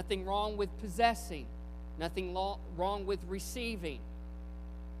 Nothing wrong with possessing. Nothing wrong with receiving.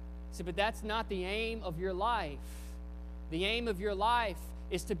 So, but that's not the aim of your life. The aim of your life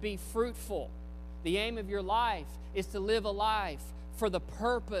is to be fruitful. The aim of your life is to live a life for the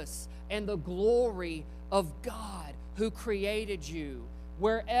purpose and the glory of God who created you.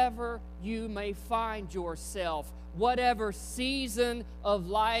 Wherever you may find yourself, whatever season of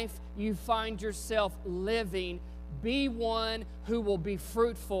life you find yourself living, be one who will be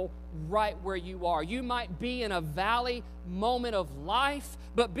fruitful right where you are. You might be in a valley moment of life,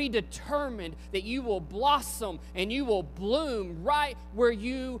 but be determined that you will blossom and you will bloom right where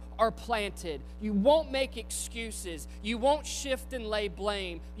you are planted. You won't make excuses. You won't shift and lay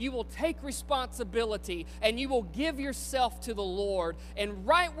blame. You will take responsibility and you will give yourself to the Lord. And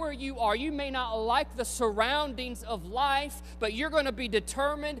right where you are, you may not like the surroundings of life, but you're going to be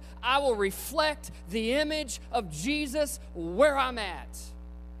determined, I will reflect the image of Jesus where I'm at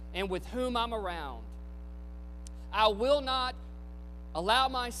and with whom I'm around. I will not allow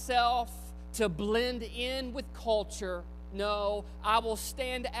myself to blend in with culture. No, I will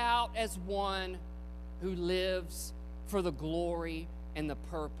stand out as one who lives for the glory and the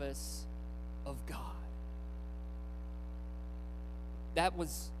purpose of God. That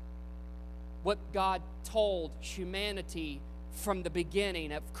was what God told humanity from the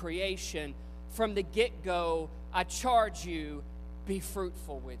beginning of creation. From the get-go, I charge you, be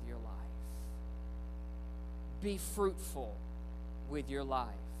fruitful with your life. Be fruitful with your life.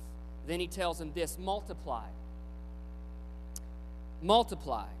 Then he tells them this, multiply.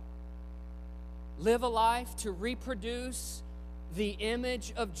 Multiply. Live a life to reproduce the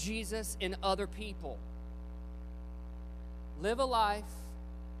image of Jesus in other people. Live a life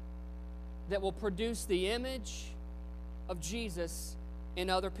that will produce the image of Jesus in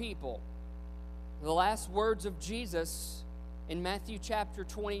other people. The last words of Jesus in Matthew chapter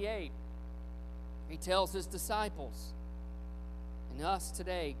 28, he tells his disciples and us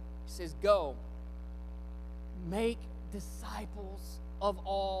today, he says, go, make disciples of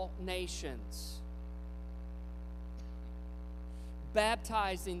all nations,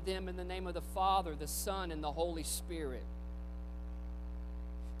 baptizing them in the name of the Father, the Son, and the Holy Spirit.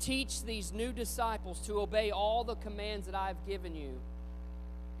 Teach these new disciples to obey all the commands that I have given you.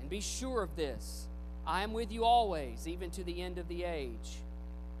 And be sure of this, I am with you always, even to the end of the age.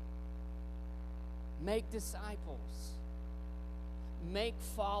 Make disciples. Make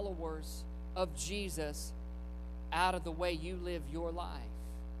followers of Jesus out of the way you live your life.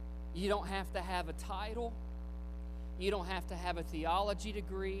 You don't have to have a title. You don't have to have a theology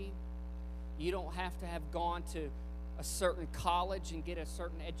degree. You don't have to have gone to a certain college and get a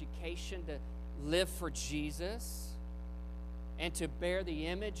certain education to live for Jesus and to bear the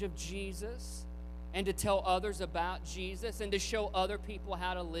image of Jesus. and to tell others about Jesus and to show other people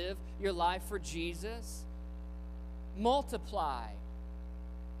how to live your life for Jesus. Multiply.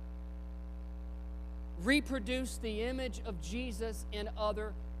 Reproduce the image of Jesus in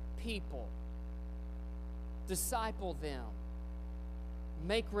other people. Disciple them.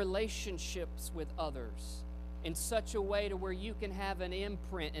 Make relationships with others in such a way to where you can have an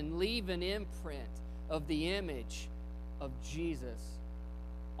imprint and leave an imprint of the image of Jesus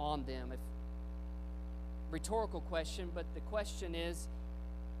on them. Rhetorical question, but the question is,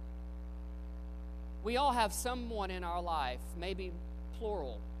 we all have someone in our life, maybe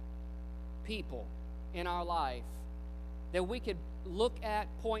plural people in our life, that we could look at,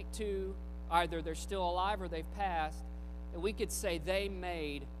 point to, either they're still alive or they've passed, and we could say they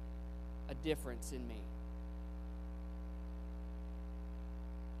made a difference in me.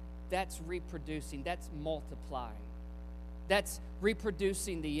 That's reproducing, that's multiplying. That's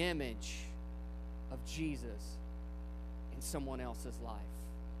reproducing the image of Jesus in someone else's life.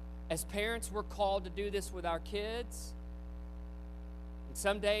 As parents, we're called to do this with our kids. And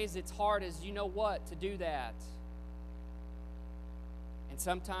some days it's hard as you know what to do that. And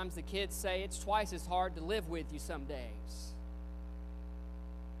sometimes the kids say it's twice as hard to live with you some days.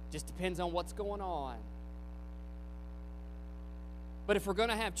 Just depends on what's going on. But if we're going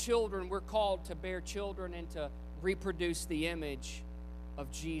to have children, we're called to bear children and to reproduce the image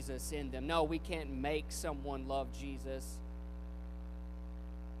of Jesus in them. No, we can't make someone love Jesus,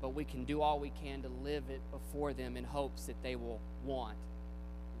 but we can do all we can to live it before them in hopes that they will want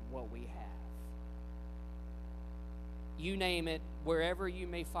what we have. You name it, wherever you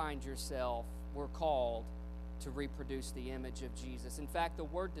may find yourself, we're called to reproduce the image of Jesus. In fact, the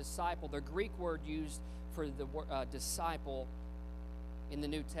word disciple, the Greek word used for the disciple in the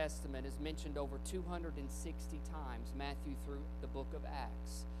New Testament is mentioned over 260 times, Matthew through the book of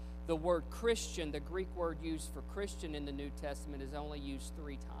Acts. The word Christian, the Greek word used for Christian in the New Testament, is only used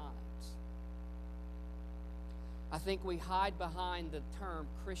 3 times. I think we hide behind the term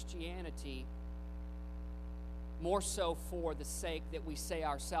Christianity more so for the sake that we say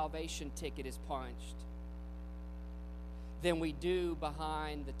our salvation ticket is punched than we do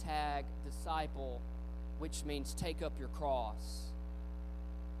behind the tag disciple, which means take up your cross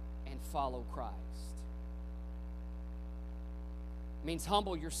and follow Christ. It means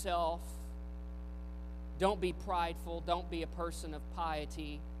humble yourself. Don't be prideful. Don't be a person of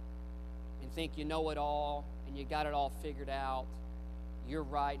piety and think you know it all and you got it all figured out. You're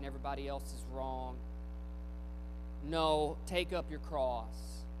right and everybody else is wrong. No, take up your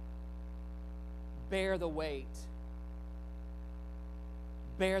cross. Bear the weight.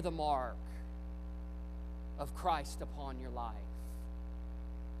 Bear the mark of Christ upon your life.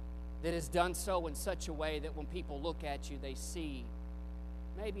 That is done so in such a way that when people look at you, they see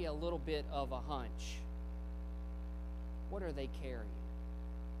maybe a little bit of a hunch. What are they carrying?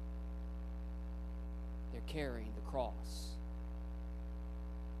 They're carrying the cross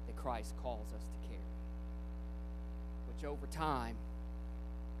that Christ calls us to carry, which over time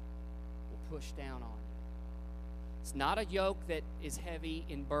will push down on you. It's not a yoke that is heavy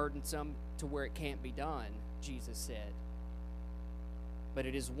and burdensome to where it can't be done, Jesus said. But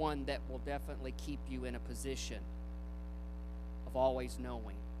it is one that will definitely keep you in a position of always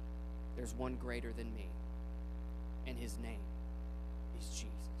knowing there's one greater than me, and his name is Jesus.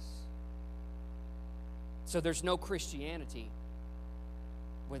 So there's no Christianity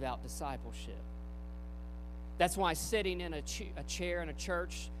without discipleship. That's why sitting in a chair in a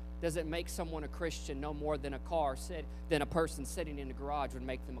church doesn't make someone a Christian no more than a person sitting in a garage would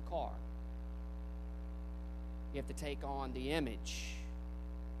make them a car. You have to take on the image,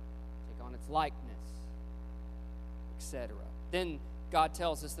 on its likeness, etc. Then God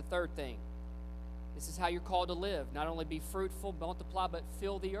tells us the third thing. This is how you're called to live. Not only be fruitful, multiply, but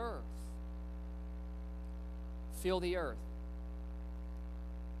fill the earth. Fill the earth.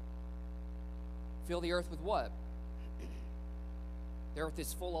 Fill the earth with what? The earth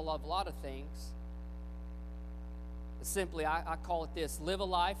is full of a lot of things. Simply, I call it this: live a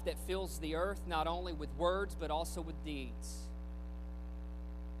life that fills the earth not only with words, but also with deeds.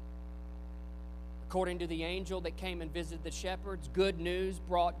 According to the angel that came and visited the shepherds, good news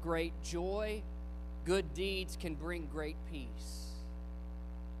brought great joy. Good deeds can bring great peace.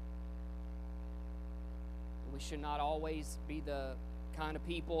 We should not always be the kind of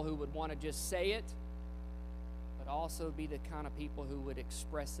people who would want to just say it, but also be the kind of people who would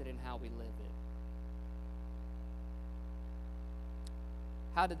express it in how we live it.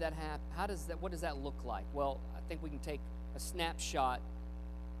 How did that happen? What does that look like? Well, I think we can take a snapshot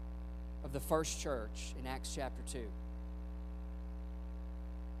of the first church in Acts chapter 2.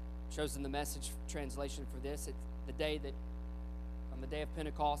 Chosen the Message translation for this. It's the day that, on the day of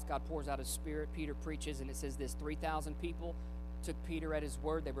Pentecost, God pours out His Spirit. Peter preaches, and it says this: 3,000 people took Peter at his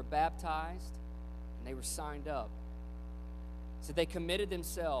word. They were baptized, and they were signed up. So they committed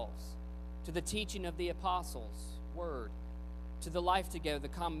themselves to the teaching of the apostles, word, to the life together, the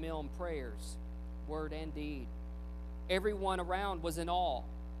common meal and prayers, word and deed. Everyone around was in awe.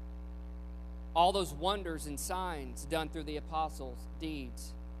 All those wonders and signs done through the apostles'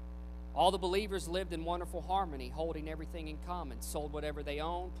 deeds. All the believers lived in wonderful harmony, holding everything in common, sold whatever they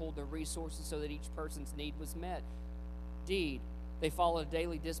owned, pooled their resources so that each person's need was met. Deed. They followed a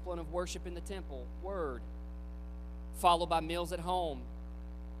daily discipline of worship in the temple, word, followed by meals at home,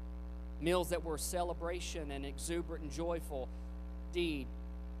 meals that were celebration and exuberant and joyful. Deed.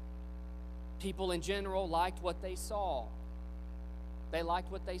 People in general liked what they saw. They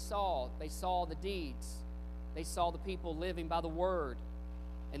liked what they saw. They saw the deeds. They saw the people living by the word.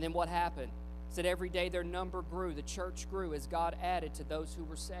 And then what happened? It said every day their number grew. The church grew as God added to those who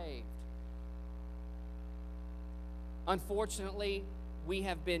were saved. Unfortunately, we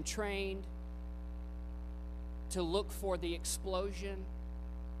have been trained to look for the explosion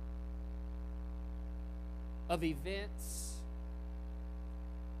of events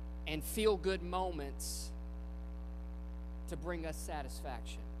and feel-good moments to bring us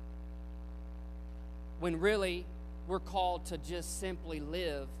satisfaction, when really we're called to just simply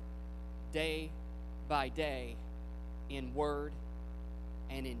live day by day in word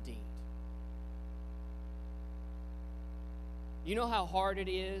and in deed. You know how hard it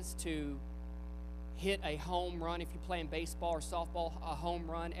is to hit a home run if you play in baseball or softball, a home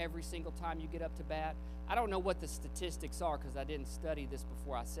run every single time you get up to bat? I don't know what the statistics are because I didn't study this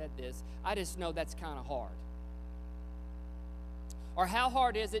before I said this. I just know that's kind of hard. Or how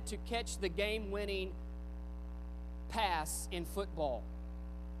hard is it to catch the game-winning pass in football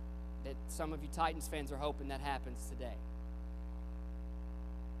that some of you Titans fans are hoping that happens today?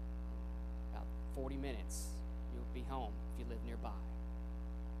 About 40 minutes, you'll be home if you live nearby.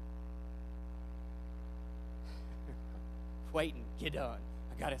 Waiting, get done.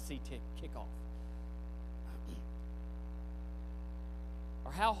 I got to see kickoff.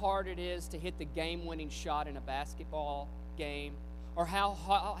 Or how hard it is to hit the game-winning shot in a basketball game, or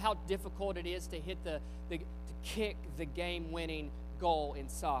how difficult it is to hit to kick the game-winning goal in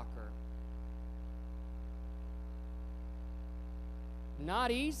soccer.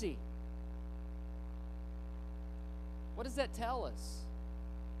 Not easy. What does that tell us?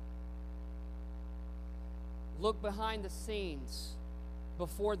 Look behind the scenes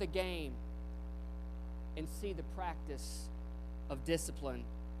before the game and see the practice of discipline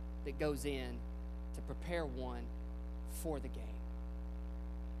that goes in to prepare one for the game.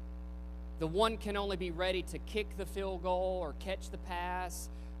 The one can only be ready to kick the field goal or catch the pass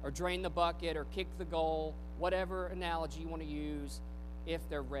or drain the bucket or kick the goal, whatever analogy you want to use, if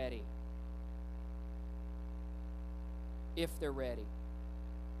they're ready. If they're ready.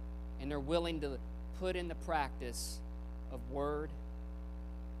 And they're willing to put in the practice of word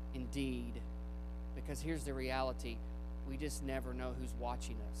and deed. Because here's the reality. We just never know who's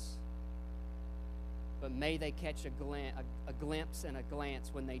watching us. But may they catch a glimpse and a glance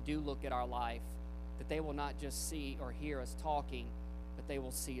when they do look at our life, that they will not just see or hear us talking, but they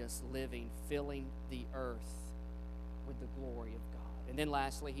will see us living, filling the earth with the glory of God. And then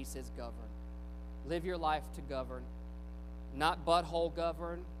lastly, he says govern. Live your life to govern. Not butthole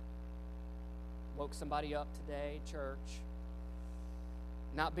govern. Woke somebody up today, church.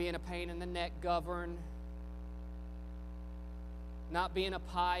 Not being a pain in the neck govern. Not being a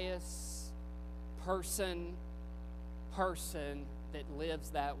pious person that lives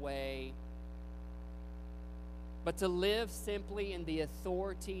that way, but to live simply in the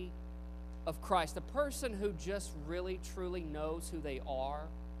authority of Christ. A person who just really, truly knows who they are,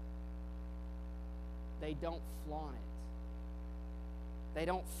 they don't flaunt it. They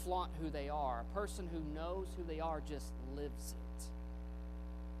don't flaunt who they are. A person who knows who they are just lives it.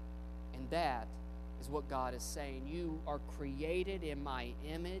 And that is what God is saying. You are created in my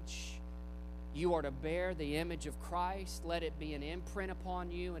image. You are to bear the image of Christ. Let it be an imprint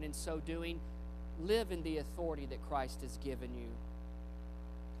upon you, and in so doing, live in the authority that Christ has given you.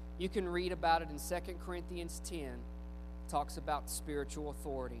 You can read about it in 2 Corinthians 10. It talks about spiritual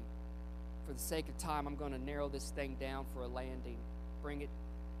authority. For the sake of time, I'm going to narrow this thing down for a landing. Bring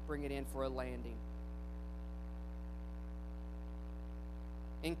it in for a landing.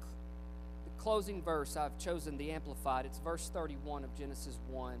 In the closing verse, I've chosen the Amplified. It's verse 31 of Genesis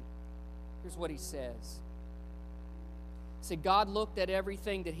 1. Here's what he says. He said, God looked at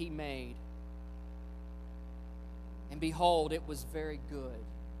everything that he made, and behold, it was very good.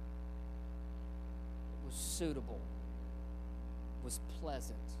 suitable, was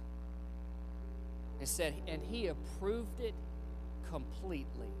pleasant. It said, and he approved it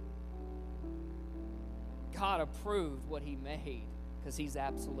completely. God approved what he made because he's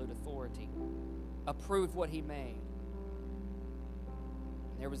absolute authority. Approved what he made.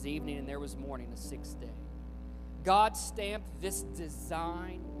 There was evening and there was morning, the sixth day. God stamped this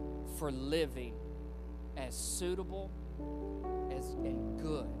design for living as suitable and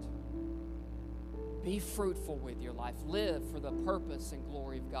good. Be fruitful with your life. Live for the purpose and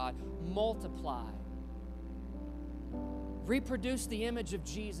glory of God. Multiply. Reproduce the image of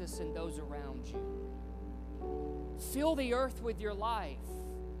Jesus in those around you. Fill the earth with your life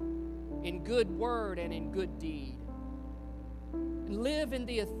in good word and in good deed. And live in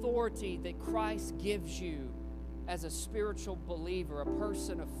the authority that Christ gives you as a spiritual believer, a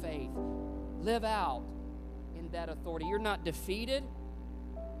person of faith. Live out in that authority. You're not defeated.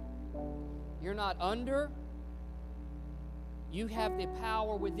 You're not under. You have the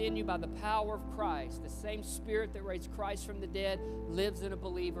power within you by the power of Christ. The same Spirit that raised Christ from the dead lives in a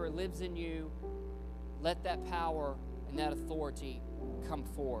believer, lives in you. Let that power and that authority come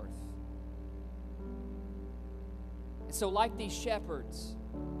forth. And so, like these shepherds,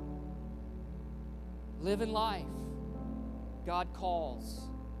 live in life. God calls.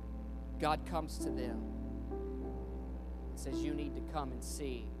 God comes to them. It says you need to come and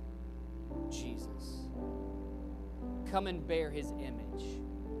see Jesus. Come and bear his image.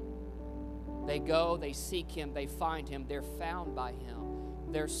 They go, they seek him, they find him, they're found by him.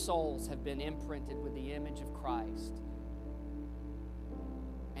 Their souls have been imprinted with the image of Christ.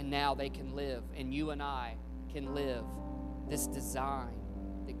 And now they can live, and you and I can live this design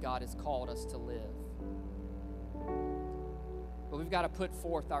that God has called us to live. But we've got to put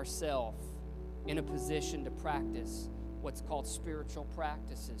forth ourselves in a position to practice what's called spiritual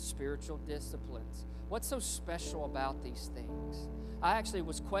practices, spiritual disciplines. What's so special about these things? I actually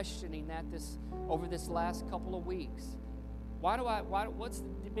was questioning that over this last couple of weeks. What's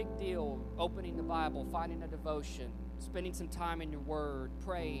the big deal opening the Bible, finding a devotion, spending some time in your word,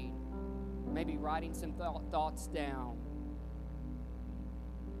 praying, maybe writing some thoughts down?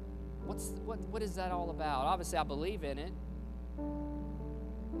 What is that all about? Obviously, I believe in it.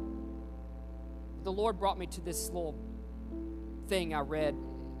 The Lord brought me to this little thing I read.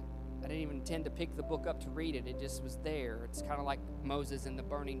 I didn't even intend to pick the book up to read it. It just was there. It's kind of like Moses in the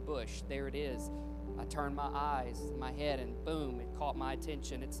burning bush. There it is. I turned my eyes, my head, and boom, it caught my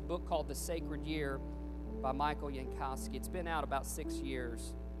attention. It's a book called The Sacred Year by Michael Yankowski. It's been out about 6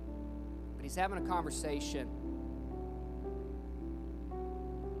 years. But he's having a conversation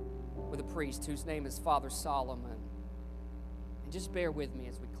with a priest whose name is Father Solomon. And just bear with me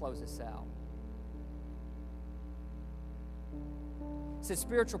as we close this out. It says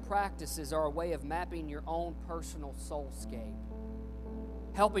spiritual practices are a way of mapping your own personal soulscape,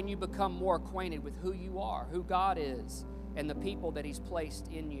 helping you become more acquainted with who you are, who God is, and the people that he's placed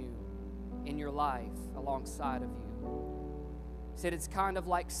in you, in your life, alongside of you. He said it's kind of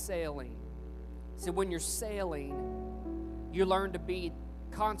like sailing. He said when you're sailing, you learn to be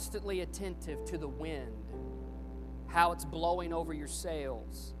constantly attentive to the wind, how it's blowing over your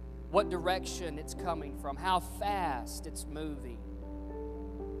sails, what direction it's coming from, how fast it's moving.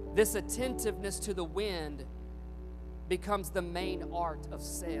 This attentiveness to the wind becomes the main art of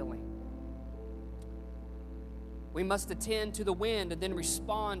sailing. We must attend to the wind and then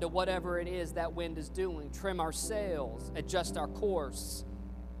respond to whatever it is that wind is doing. Trim our sails, adjust our course,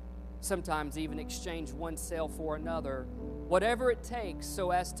 sometimes even exchange one sail for another. Whatever it takes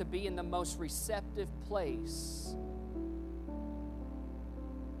so as to be in the most receptive place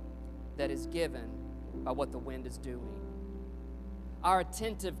that is given by what the wind is doing. Our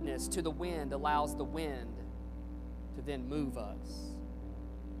attentiveness to the wind allows the wind to then move us.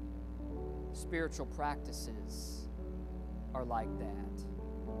 Spiritual practices are like that.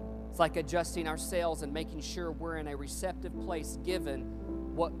 It's like adjusting our sails and making sure we're in a receptive place given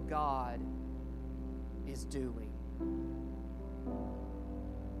what God is doing.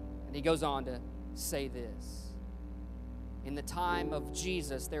 And he goes on to say this. In the time of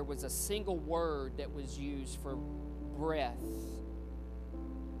Jesus, there was a single word that was used for breath,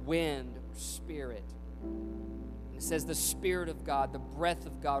 wind, or spirit. And it says the Spirit of God, the breath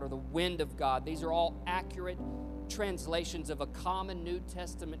of God, or the wind of God. These are all accurate translations of a common New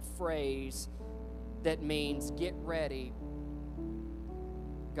Testament phrase that means get ready.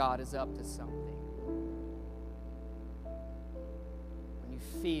 God is up to something. When you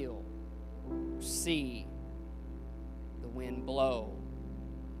feel or see the wind blow,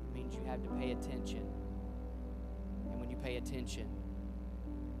 it means you have to pay attention. And when you pay attention,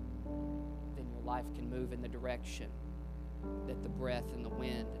 then your life can move in the direction that the breath and the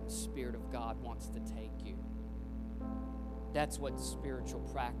wind and the Spirit of God wants to take you. That's what spiritual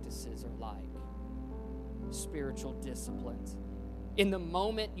practices are like. Spiritual disciplines. In the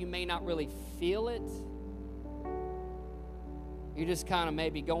moment, you may not really feel it. You're just kind of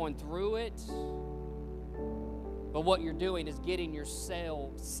maybe going through it. But what you're doing is getting your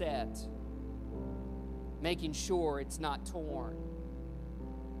sail set, making sure it's not torn,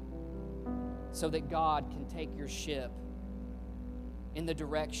 so that God can take your ship in the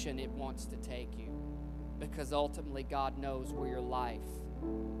direction it wants to take you. Because ultimately, God knows where your life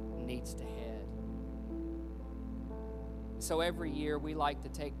needs to head. So every year, we like to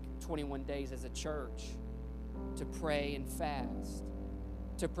take 21 days as a church to pray and fast,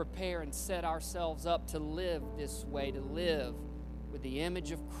 to prepare and set ourselves up to live this way, to live with the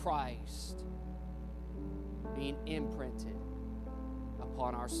image of Christ being imprinted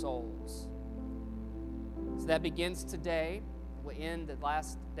upon our souls. So that begins today. We'll end the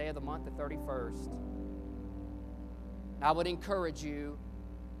last day of the month, the 31st. I would encourage you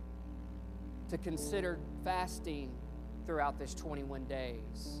to consider fasting throughout this 21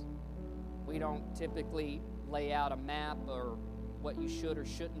 days. We don't typically lay out a map or what you should or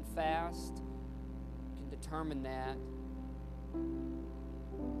shouldn't fast. You can determine that.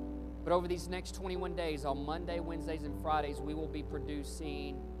 But over these next 21 days, on Monday, Wednesdays, and Fridays, we will be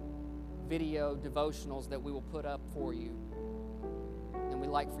producing video devotionals that we will put up for you. And we'd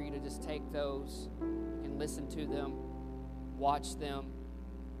like for you to just take those and listen to them, watch them,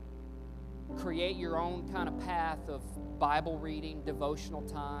 create your own kind of path of Bible reading, devotional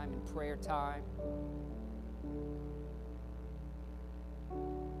time, and prayer time.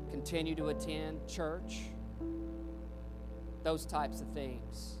 Continue to attend church. Those types of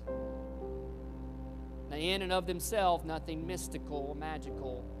things. Now, in and of themselves, nothing mystical or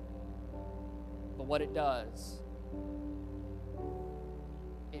magical. But what it does,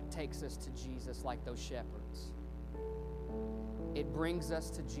 it takes us to Jesus like those shepherds. It brings us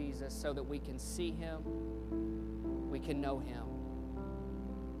to Jesus so that we can see Him, we can know Him.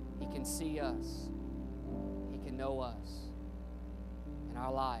 He can see us, He can know us, and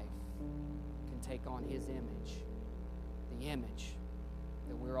our life can take on His image, the image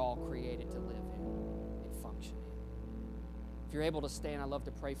that we're all created to live in and function in. If you're able to stand, I'd love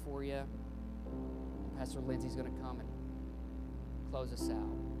to pray for you. Pastor Lindsay's going to come and close us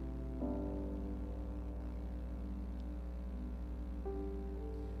out.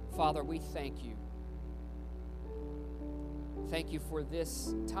 Father, we thank you. Thank you for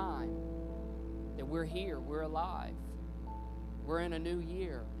this time that we're here, we're alive. We're in a new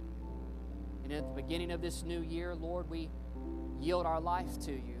year. And at the beginning of this new year, Lord, we yield our life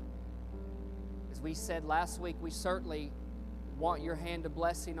to you. As we said last week, we certainly want your hand of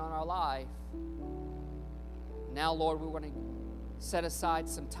blessing on our life. Now, Lord, we want to set aside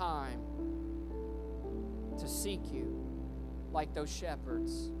some time to seek you like those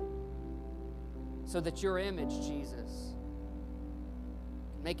shepherds, so that your image, Jesus,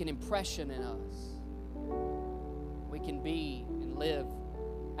 can make an impression in us. We can be and live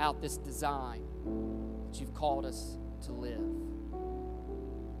out this design that you've called us to live.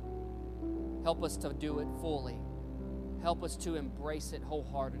 Help us to do it fully. Help us to embrace it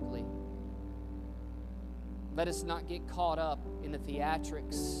wholeheartedly. Let us not get caught up in the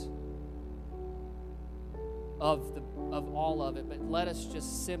theatrics of all of it, but let us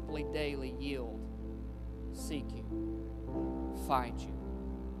just simply daily yield, seek you, find you,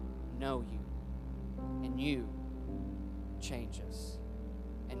 know you, and you change us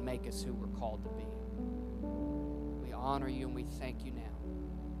and make us who we're called to be. We honor you and we thank you now.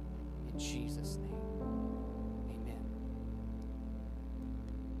 In Jesus' name, amen.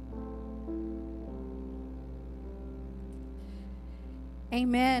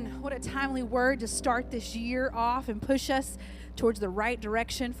 Amen. What a timely word to start this year off and push us towards the right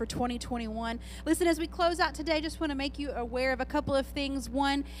direction for 2021. Listen, as we close out today, just want to make you aware of a couple of things.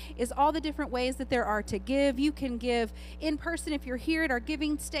 One is all the different ways that there are to give. You can give in person if you're here at our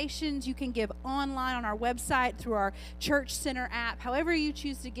giving stations. You can give online on our website through our Church Center app. However you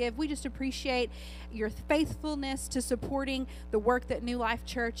choose to give, we just appreciate your faithfulness to supporting the work that New Life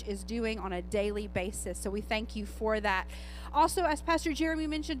Church is doing on a daily basis. So we thank you for that. Also, as Pastor Jeremy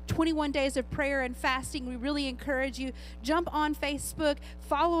mentioned, 21 days of prayer and fasting. We really encourage you, jump on Facebook,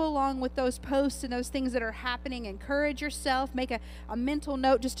 follow along with those posts and those things that are happening. Encourage yourself. Make a mental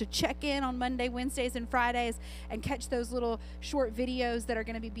note just to check in on Monday, Wednesdays, and Fridays and catch those little short videos that are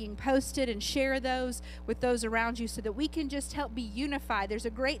going to be being posted, and share those with those around you so that we can just help be unified. There's a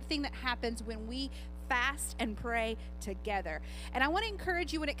great thing that happens when we fast and pray together. And I want to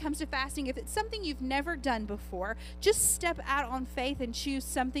encourage you when it comes to fasting, if it's something you've never done before, just step out on faith and choose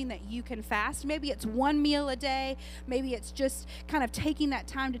something that you can fast. Maybe it's one meal a day. Maybe it's just kind of taking that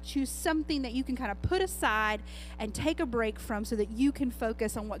time to choose something that you can kind of put aside and take a break from so that you can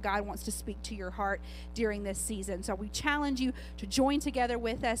focus on what God wants to speak to your heart during this season. So we challenge you to join together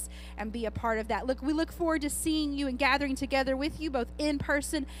with us and be a part of that. Look, we look forward to seeing you and gathering together with you both in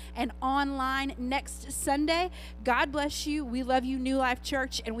person and online next Sunday. God bless you. We love you, New Life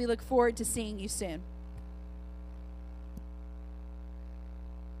Church, and we look forward to seeing you soon.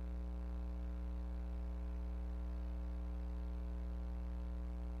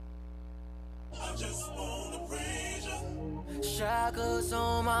 Shackles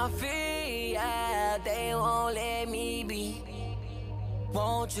on my feet, yeah, they won't let me be.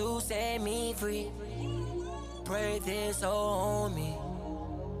 Won't you set me free? Pray this on me.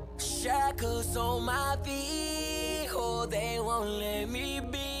 Shackles on my feet, oh, they won't let me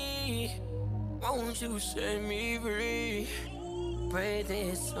be. Won't you set me free? Pray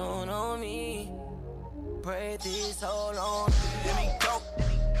this on me. Pray this all on me. Let me go.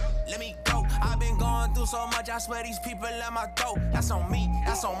 Let me go. I've been going through so much, I swear these people let my throat. That's on me,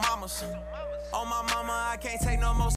 that's on mamas. On my mama, I can't take no more.